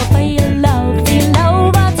chamomile. For your love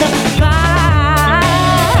that's a find.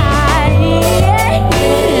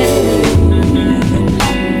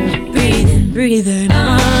 Breathing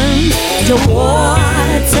underwater.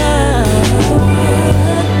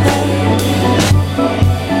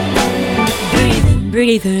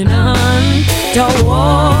 Breathing underwater.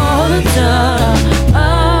 I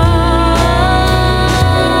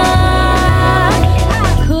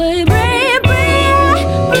could breathe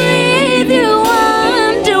you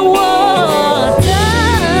underwater.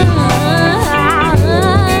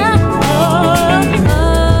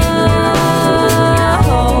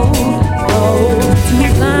 To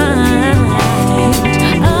find.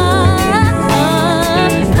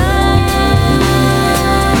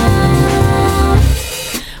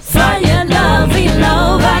 For your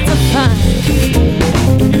love that's a find.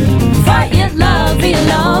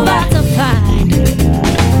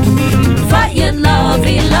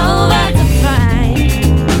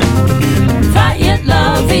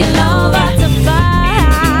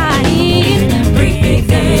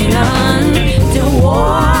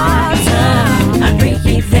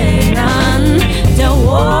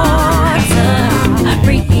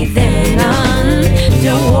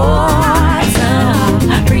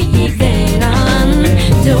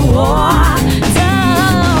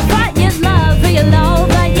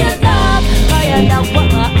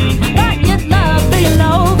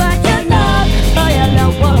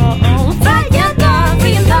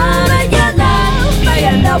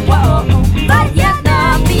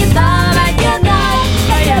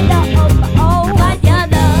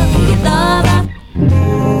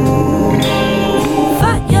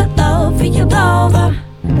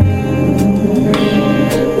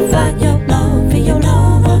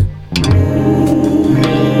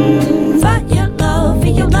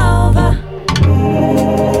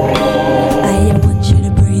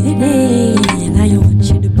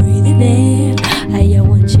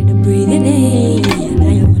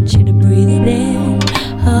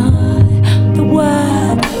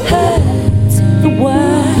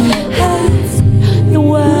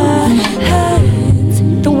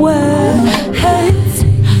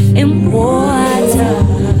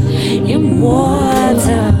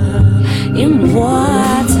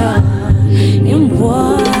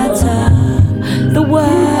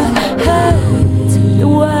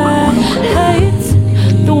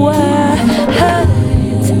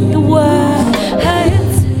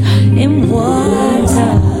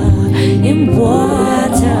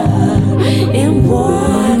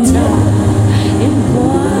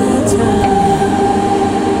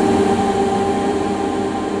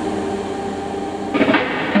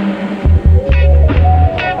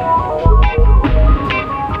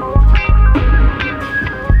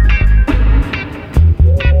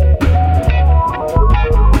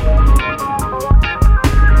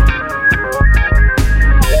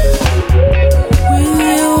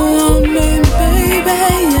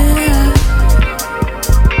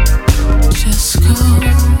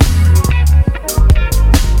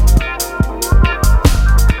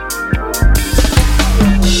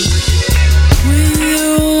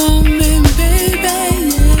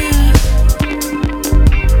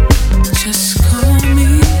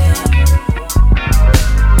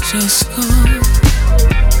 Just go.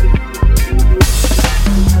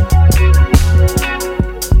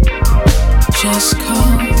 Just go.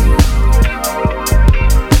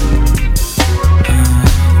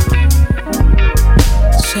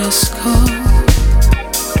 Just go.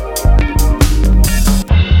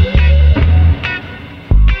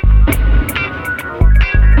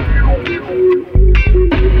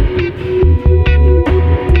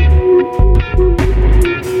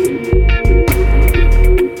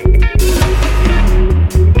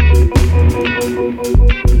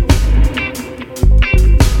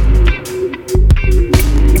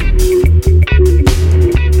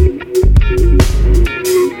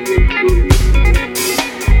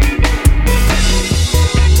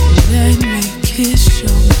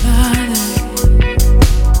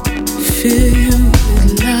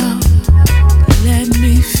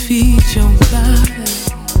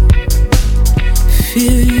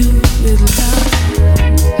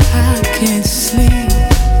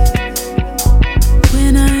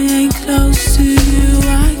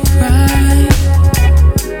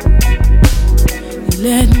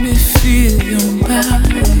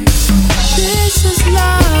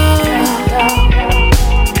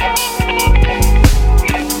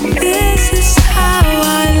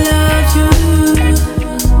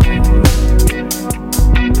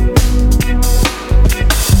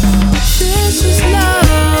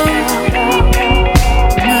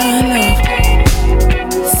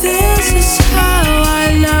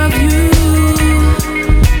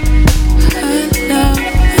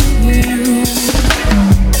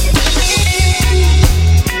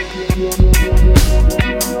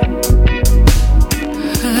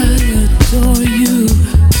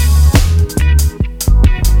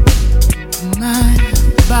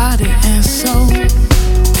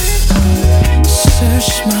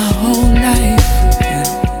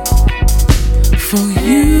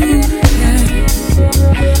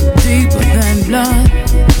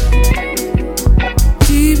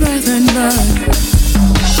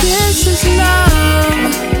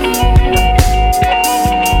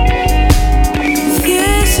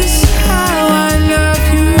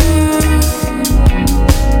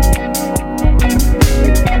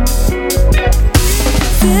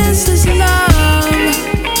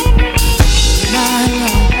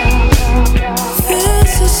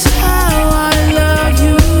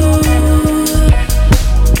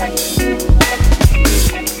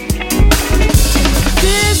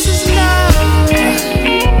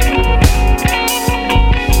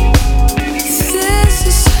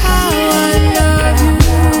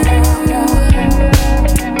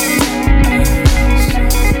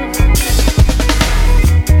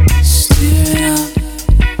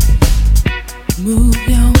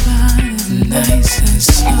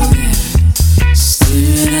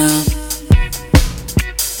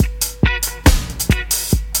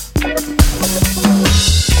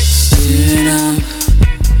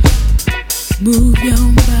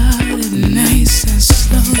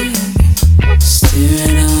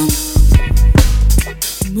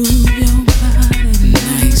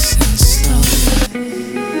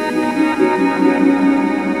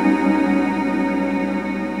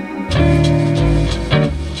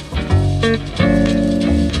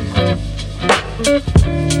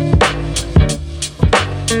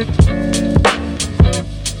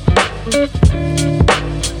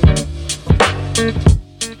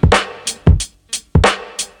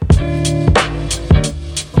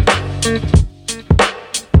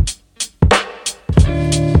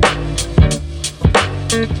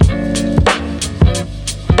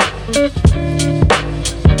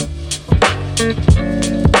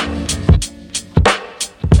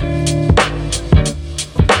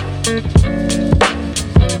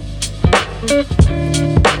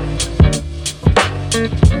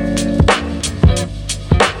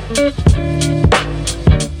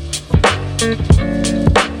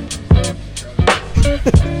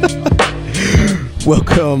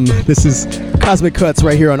 Welcome. This is Cosmic Cuts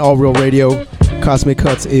right here on All Real Radio. Cosmic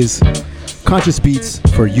Cuts is conscious beats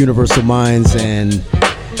for universal minds, and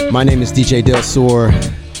my name is DJ Del Sur,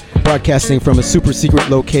 broadcasting from a super secret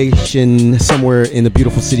location somewhere in the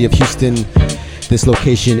beautiful city of Houston. This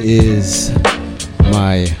location is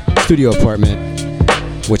my studio apartment,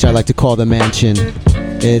 which I like to call the mansion.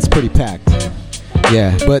 It's pretty packed.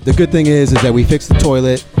 Yeah, but the good thing is that we fixed the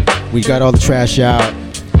toilet. We got all the trash out.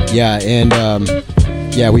 Yeah, and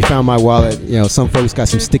yeah, we found my wallet. You know, some folks got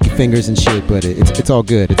some sticky fingers and shit, but it's all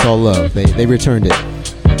good. It's all love. They returned it.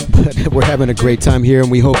 But we're having a great time here,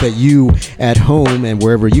 and we hope that you at home and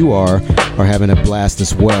wherever you are having a blast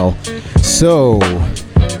as well. So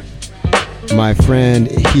my friend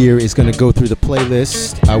here is going to go through the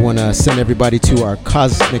playlist. I want to send everybody to our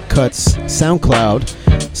Cosmic Cuts SoundCloud,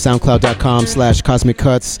 soundcloud.com/Cosmic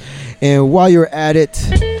Cuts. And while you're at it,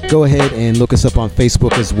 go ahead and look us up on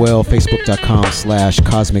Facebook as well,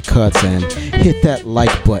 facebook.com/Cosmic Cuts, and hit that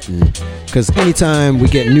like button. Because anytime we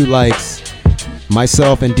get new likes,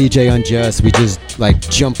 myself and DJ Unjust, we just like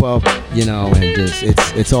jump up, you know, and just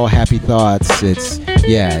it's all happy thoughts. It's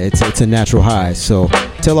a natural high. So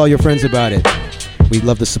tell all your friends about it. We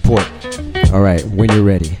love the support. All right, when you're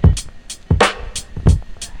ready.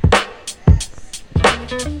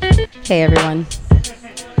 Hey everyone.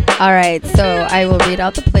 All right, so I will read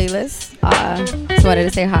out the playlist. Just wanted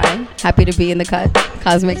to say hi. Happy to be in the cut,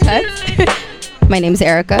 Cosmic Cuts. My name's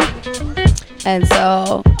Erica. And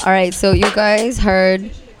so, all right, so you guys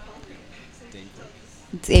heard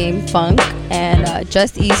Dame Funk and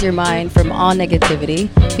Just Ease Your Mind from All Negativity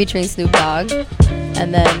featuring Snoop Dogg.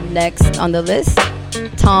 And then next on the list,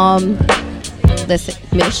 Tom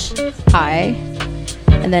Mish, Hi.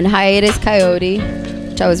 And then Hiatus Coyote,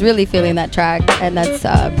 which I was really feeling that track, and that's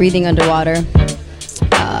Breathing Underwater.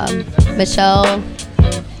 Michelle,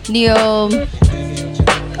 Neo,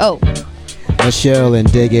 Michelle and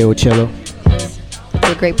Dege Ocello.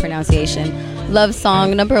 A great pronunciation. Love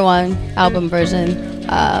Song #1 album version,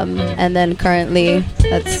 and then currently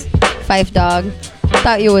that's Phife Dawg.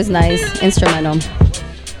 Thought You Was Nice instrumental.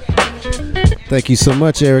 Thank you so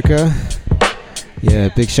much, Erica. Yeah,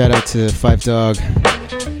 big shout out to Phife Dawg.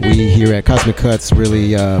 We here at Cosmic Cuts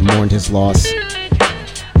really mourned his loss.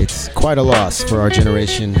 It's quite a loss for our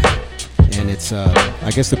generation, and it's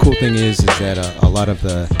I guess the cool thing is that a lot of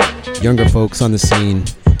the younger folks on the scene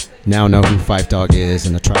now know who Phife Dawg is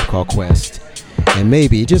and the Tribe Called Quest. And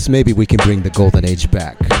maybe, just maybe, we can bring the golden age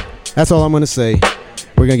back. That's all I'm going to say.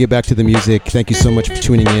 We're going to get back to the music. Thank you so much for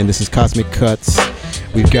tuning in. This is Cosmic Cuts.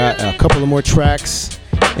 We've got a couple of more tracks,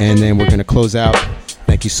 and then we're going to close out.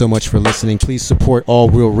 Thank you so much for listening. Please support All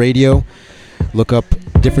Real Radio. Look up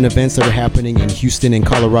different events that are happening in Houston and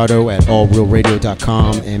Colorado at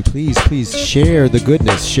allrealradio.com. And please share the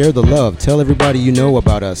goodness, share the love. Tell everybody you know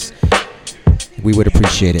about us. We would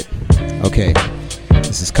appreciate it. Okay,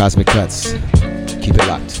 this is Cosmic Cuts. Keep it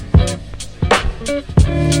locked.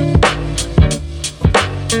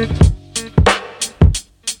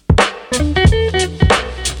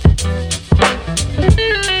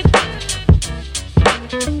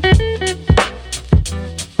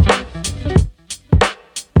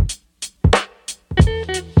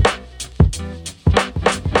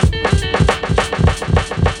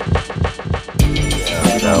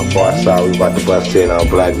 Sorry, we about to bust in on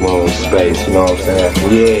Black Moon Space, you know what I'm saying?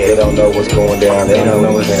 Yeah, they don't know what's going down, they don't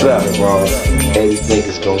know what's up. Everything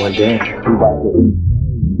is going down.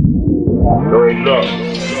 Go ahead, look.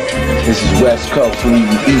 This is West Coast, we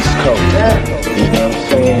East Coast. You know what I'm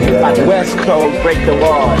saying? Like West Coast, break the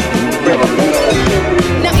wall.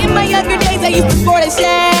 Now in my younger days I used to sport a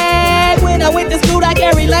shag. When I went to school I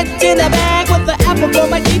carried lunch in a bag with the apple for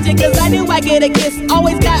my teacher, cause I knew I'd get a kiss.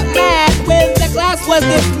 Always got mad when the class was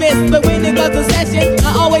dismissed, but when it was a session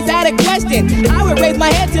I always had a question. I would raise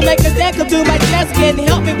my hand to make a stand come to my desk and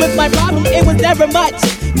help me with my problem. It was never much,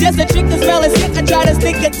 just a trick to smell and sick. I try to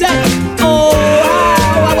sneak a touch. Oh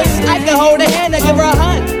how I wish I could hold her hand and give her a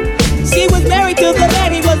hug. She was married to the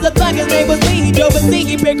man, he was a thug, his name was Lee. He drove a seat,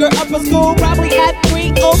 he picked her up from school probably at 3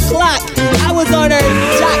 o'clock. I was on her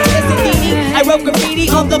jock, Lamborghini. I wrote graffiti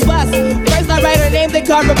on the bus. First I write her name, then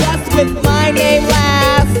carve a bus with my name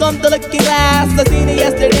last. On the looking glass, I seen it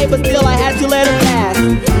yesterday, but still I had to let her pass.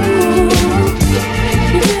 You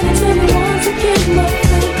didn't tell me once again, my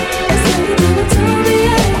friend. I said you didn't tell me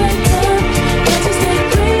every time. I just get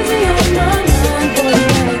crazy on my mind. Boy,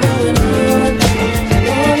 you got it going on.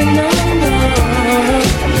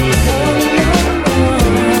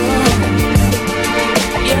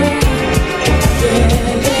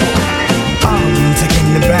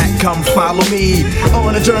 Come follow me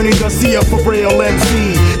on a journey to see up a real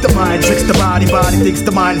MC. The mind tricks the body, body thinks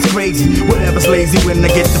the mind is crazy. Whatever's lazy, when I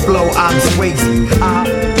get the flow, I'm crazy. I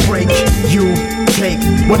break, you take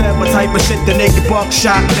whatever type of shit the nigga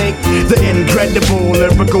buckshot make. The incredible,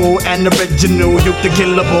 lyrical, and original. You the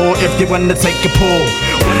killable if you wanna take a pull.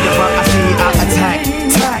 Whenever I see, I attack.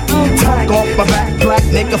 Tack off my back, black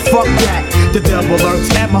nigga, fuck that. The devil lurks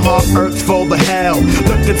and my heart hurts for the hell.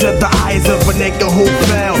 Look into the eyes of a nigga who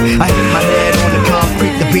fell. I hit my head on the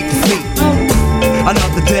concrete to beat the feet.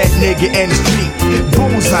 Another dead nigga in the street.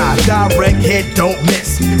 Bullseye, direct hit, don't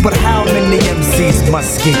miss. But how many MCs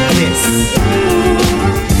must get this?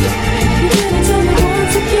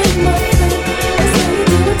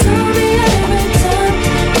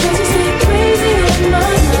 Crazy in my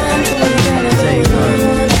mind,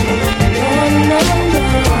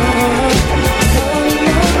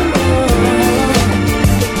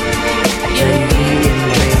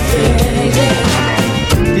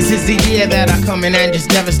 This is the year that I come in and just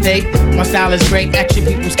devastate. My style is great, action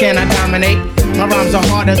peoples cannot dominate. My rhymes are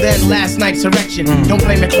harder than last night's erection. Don't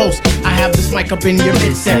play me close, I have this mic up in your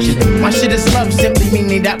midsection. My shit is love, simply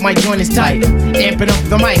meaning that my joint is tight. Amping up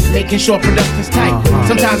the mic, making sure production's tight.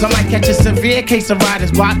 Sometimes I might catch a severe case of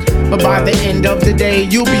writer's block, but by the end of the day,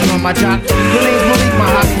 you'll be on my jock. Your name's Malik, my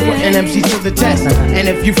hobby, putting MCs to the test. And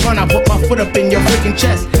if you front, I put my foot up in your freaking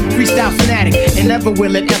chest. Freestyle fanatic, and never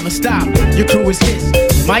will it ever stop. Your crew is his,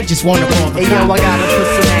 you might just wanna call the Hey yo, I gotta put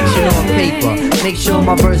some action on paper. Make sure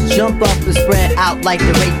my verse jump up and spread out like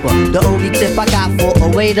the raper. The only tip I got for a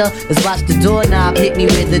waiter is watch the doorknob hit me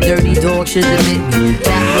where the dirty dog should have hit me.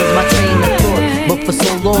 That was my train of thought, but for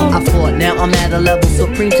so long I fought. Now I'm at a level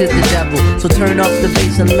supreme to the devil. So turn up the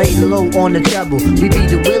bass and lay low on the treble. We be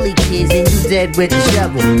the Willie kids and you dead with the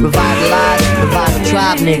shovel. Revitalize, revive a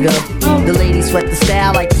tribe, nigga. The ladies sweat the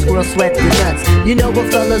style like the squirrel sweat the nuts. You know what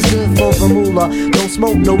fella's good for the moolah. Don't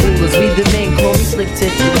smoke no rulers. We the men, call me Slick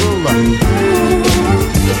Tip the ruler.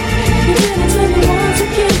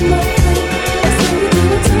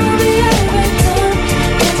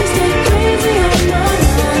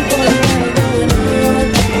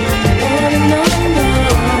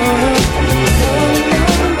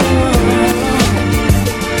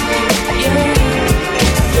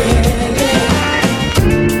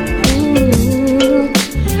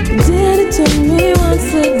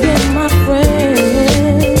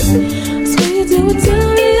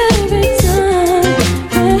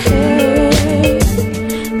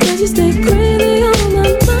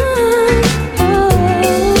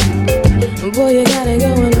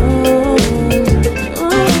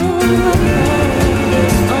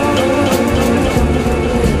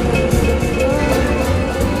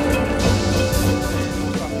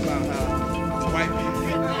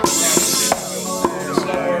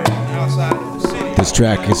 This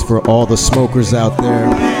track is for all the smokers out there.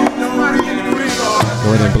 Go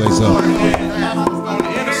ahead and blaze up.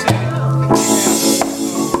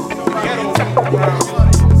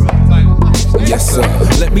 Yes, sir.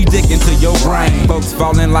 Let me dig into your brain. Folks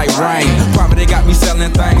falling like rain. Poverty got me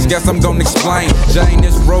selling things. Guess I'm gonna explain. Jane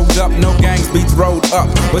is rolled up, no gangs, beats rolled up.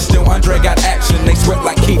 But still, Andre got action. They sweat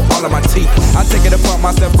like keep all of my teeth. I take it upon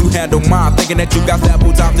myself to handle mine. Thinking that you got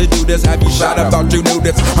ample time to do this. Have you shot up? Thought you knew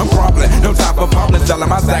this. I'm crumbling. No time for problems. Selling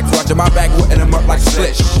my sacks. Watching my back, whipping them up like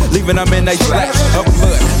slish. Leaving them in they splash of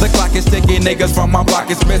blood. The clock is ticking. Niggas from my block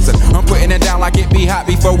is missing. I'm putting it down like it be hot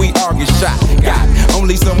before we all get shot. Got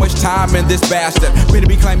only so much time in this bastard. Better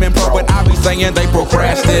be claiming pro, but I be saying they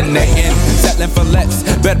procrastinating. Settling for less.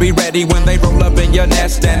 Better be ready when they roll up in your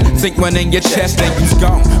nest and sink one in your chest and you's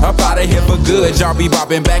gone. Up out of here for good. Y'all be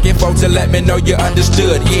bobbing back and forth to let me know you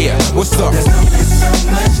understood. Yeah, what's up? There's only so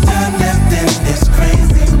much time left in this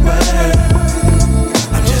crazy world.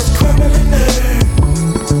 I'm just crumbling earth.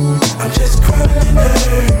 I'm just crumbling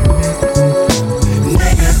earth.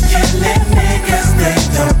 Niggas killing niggas, they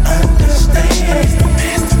don't understand.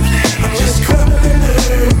 I'm just crumbling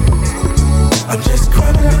earth. I'm just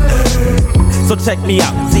crumbling earth. So check me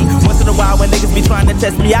out, see, once in a while when niggas be trying to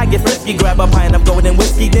test me, I get frisky, grab a pint of golden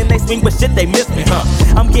whiskey, then they swing, but shit, they miss me, huh?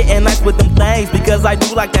 I'm getting nice with them things, because I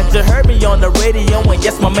do like that. You heard me on the radio, and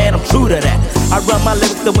yes, my man, I'm true to that. I run my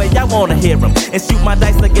lyrics the way I wanna hear them, and shoot my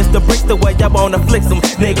dice against the bricks the way I wanna flex them.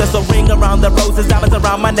 Niggas so ring around the roses, diamonds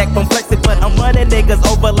around my neck from flexing, but I'm running niggas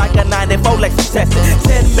over like a 94 Lexus tested.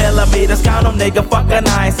 10 millimeters, count them, nigga, fuck a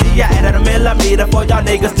 9. See, I added a millimeter for y'all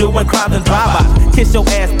niggas doing crimes and drive-bys. Kiss your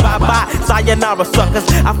ass, bye-bye, sayonara, suckers.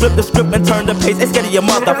 I flip the script and turn the page, it's scared of your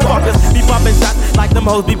motherfuckers. Be popping shots like them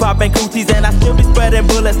hoes be popping cooties, and I still be spreading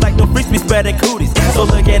bullets like them freaks be spreading cooties. So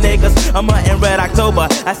look at niggas, I'm hunting Red October.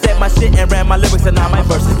 I said my shit and ran my lyrics, and now my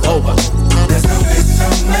verse is over. There's only so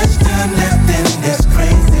much time left in this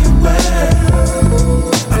crazy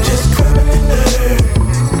world. I'm just crumbling earth.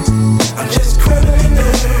 I'm just crumbling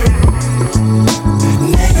earth.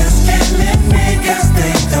 Niggas killing niggas,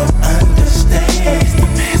 they don't understand.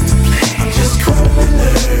 I'm just crumbling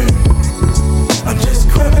earth. I'm just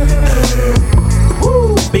crumbling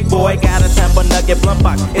earth. Big boy got a temper nugget blunt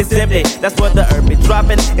box, it's empty. That's what the herb be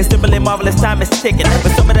dropping. It's simply marvelous, time is ticking.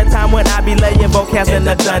 But some of the time when I be laying vocals in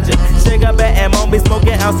the dungeon, sugar bear and mom be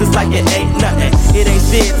smoking ounces like it ain't nothing. It ain't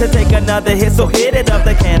shit to take another hit, so hit it up.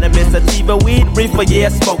 The cannabis, sativa, weed, reefer, yeah,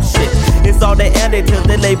 smoke shit. It's all they end till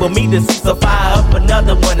they label me deceased. So fire up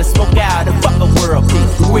another one and smoke out and fuck a world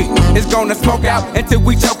peace. We is gonna smoke out until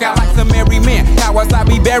we choke out like some merry men. Cowards I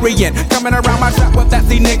be burying. Coming around my trap with that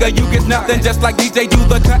see nigga, you get nothing. Just like DJ do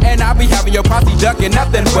the cut and I be having your posse ducking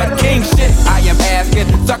nothing but king shit. I am asking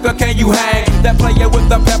sucker, can you hang? That player with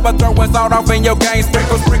the pepper throwing salt off in your game.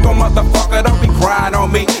 Sprinkle, sprinkle, motherfucker, don't be crying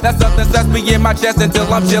on me. That's something that's be in my chest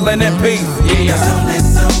until I'm chilling in peace. Yeah. There's only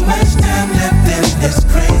so much time left in this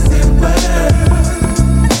crazy world.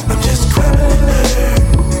 I'm just crumbling her.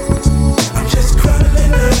 I'm just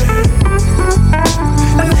crumbling her.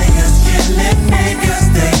 Niggas killing niggas,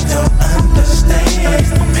 they don't understand.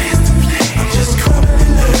 I'm just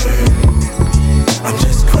crumbling her. I'm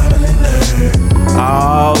just crumbling her.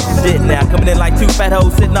 Oh shit now, coming in like two fat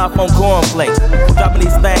hoes sitting off on cornflakes. Dropping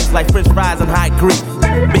these things like french fries and hot grease.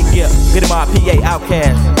 Big gift, get him our PA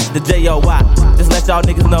Outcast, the J.O.Y. Just let y'all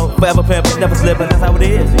niggas know, forever pimpin', never slippin', that's how it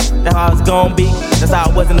is. That's how it's gon' be, that's how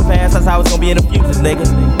it was in the past, that's how it's gon' be in the future, nigga.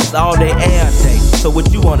 It's all day and day, so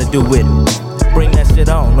what you wanna do with it? Bring that shit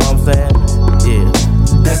on, know what I'm saying? Yeah.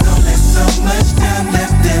 There's only so much time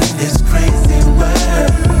left in this crazy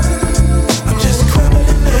world. I'm just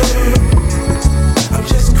crumbling her. I'm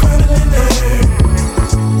just crumbling her.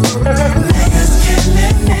 Niggas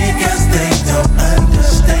killing niggas, they don't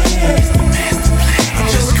understand. I'm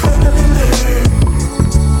just crumbling her.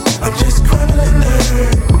 I'm just crumbling her.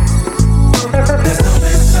 There's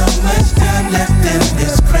only so much time left in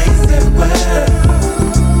this crazy world.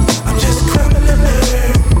 I'm just crumbling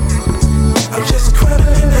her. I'm just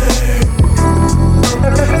crumbling her.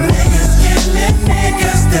 Niggas killing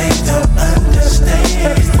niggas, they don't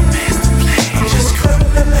understand. I'm just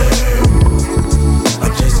crumbling her.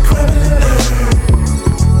 I'm just crumbling her.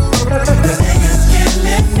 The niggas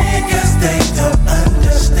killing niggas, they don't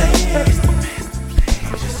understand.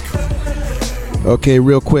 I'm just crumbling her. Okay,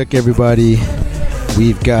 real quick, everybody.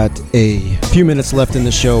 We've got a few minutes left in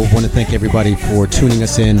the show. Want to thank everybody for tuning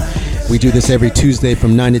us in. We do this every Tuesday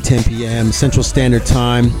from 9 to 10 p.m. Central Standard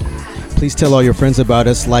Time. Please tell all your friends about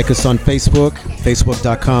us. Like us on Facebook,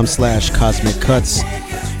 facebook.com/Cosmic Cuts.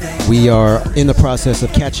 We are in the process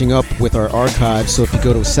of catching up with our archives. So if you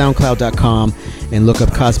go to soundcloud.com and look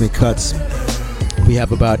up Cosmic Cuts, we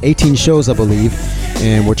have about 18 shows, I believe,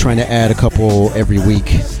 and we're trying to add a couple every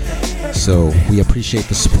week. So we appreciate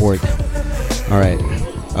the support. All right.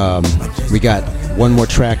 We got one more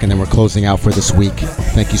track and then we're closing out for this week.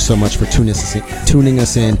 Thank you so much for tuning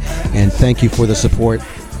us in, and thank you for the support.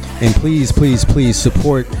 And please, please, please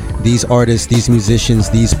support these artists, these musicians,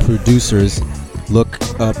 these producers. Look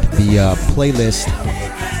up the playlist,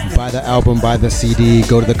 buy the album, buy the CD,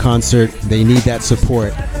 go to the concert. They need that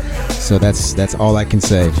support. So that's all I can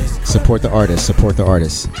say. Support the artists, support the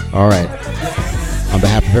artists. All right. On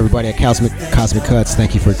behalf of everybody at Cosmic Cuts,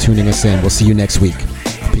 thank you for tuning us in. We'll see you next week.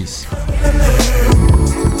 Peace. There's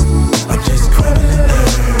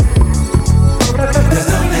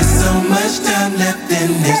only so much time left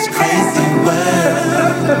in this crazy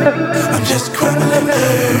world. I'm just crumbling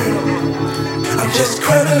her. I'm just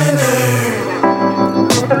crumbling her.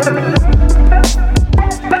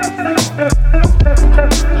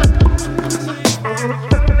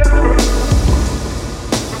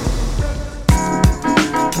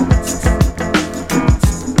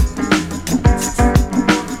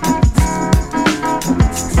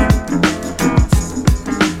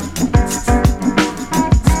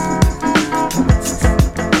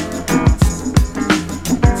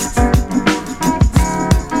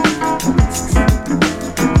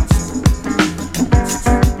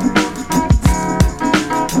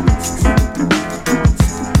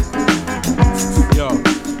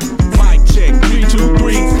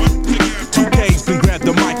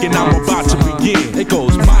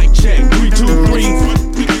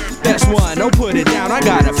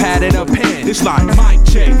 It's like mic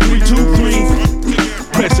check, 3, 2, 3.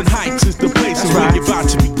 Crescent Heights is the place where you're about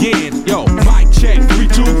to begin. Yo, mic check, 3,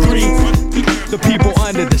 2, 3. The people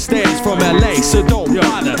under the stairs from LA, so don't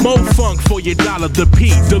bother. Mo funk for your dollar, the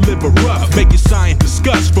P, deliver rough. Make your science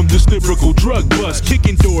discuss from this lyrical drug bust.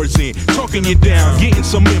 Kicking doors in, talking you down, getting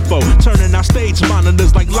some info. Turning our stage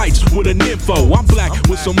monitors like lights with an info. I'm black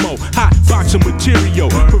with some more hot boxing material,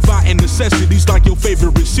 providing necessities like your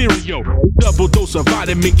favorite cereal. Double dose of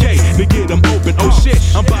vitamin K to get them open. Oh shit,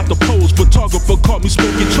 I'm about to pose. Photographer caught me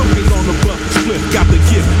smoking, choking on a butt split. Got the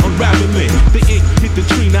gift, unraveling. The ink hit the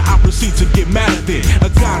tree, now I proceed to get mad at it. A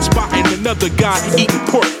guy spotting another guy eating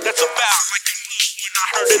pork. That's about like when I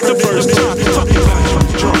heard it the first time. Talking about you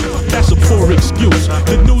drunk, that's a poor excuse.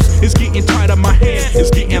 The news is getting tighter, my hand is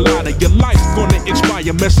getting lighter. Your life's gonna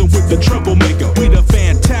expire, messing with the troublemaker. We the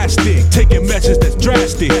fantastic, taking measures that's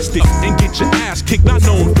drastic. And get your ass kicked, not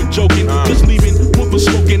known for joking. Just leaving whoopers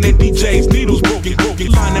smoking and DJs needles broken.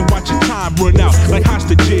 Line and watch your time run out like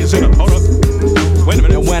hostages. And hold up, wait a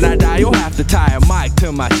minute, when I die you'll have to tie a mic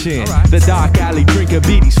to my chin. The dark alley drinking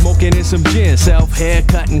beanie, smoking in some gin.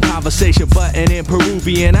 Self-haircutting, conversation button in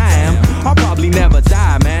Peruvian I am. I'll probably never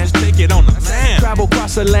die, man. Just take it on the man. Travel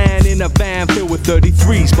across the land in a van filled with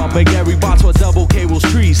 33s. Bumping Gary Bonds with double cables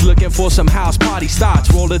trees. Looking for some house party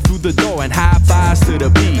starts. Rolling through the door and high fives to the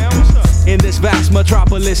beat. In this vast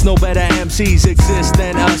metropolis, no better MCs exist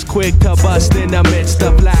than us. Quick to bust in the midst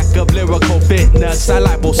of lack of lyrical fitness. I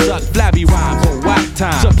like will suck flabby rhymes or whack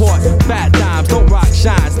time. Support fat dimes, don't rock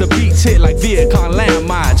shines. The beats hit like Vietcong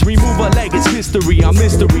landmines. Remove a leg, it's history. Our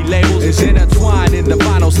mystery labels is intertwined in the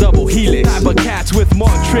vinyl's double helix. Type of cats with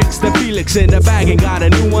more tricks than Felix in the bag and got a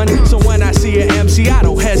new one. So when I see an MC, I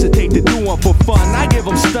don't hesitate to do one for fun. I give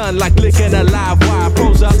them stun like licking a live wire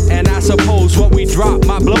froze up. And I suppose what we drop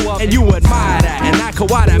might blow up. And you admire that. And I could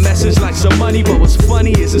wire that message like some money. But what's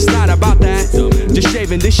funny is it's not about that. Just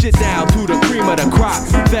shaving this shit down to the cream of the crop.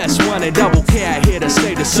 Best one and double K, I here to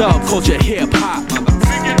say the subculture hip hop.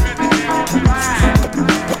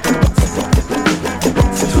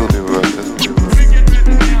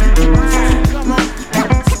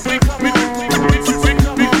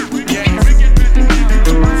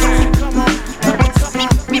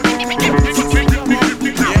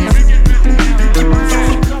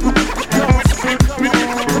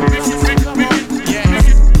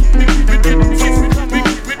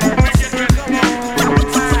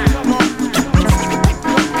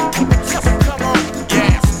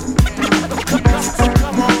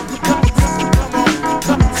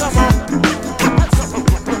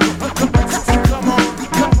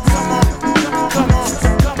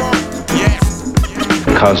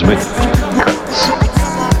 Cosmic.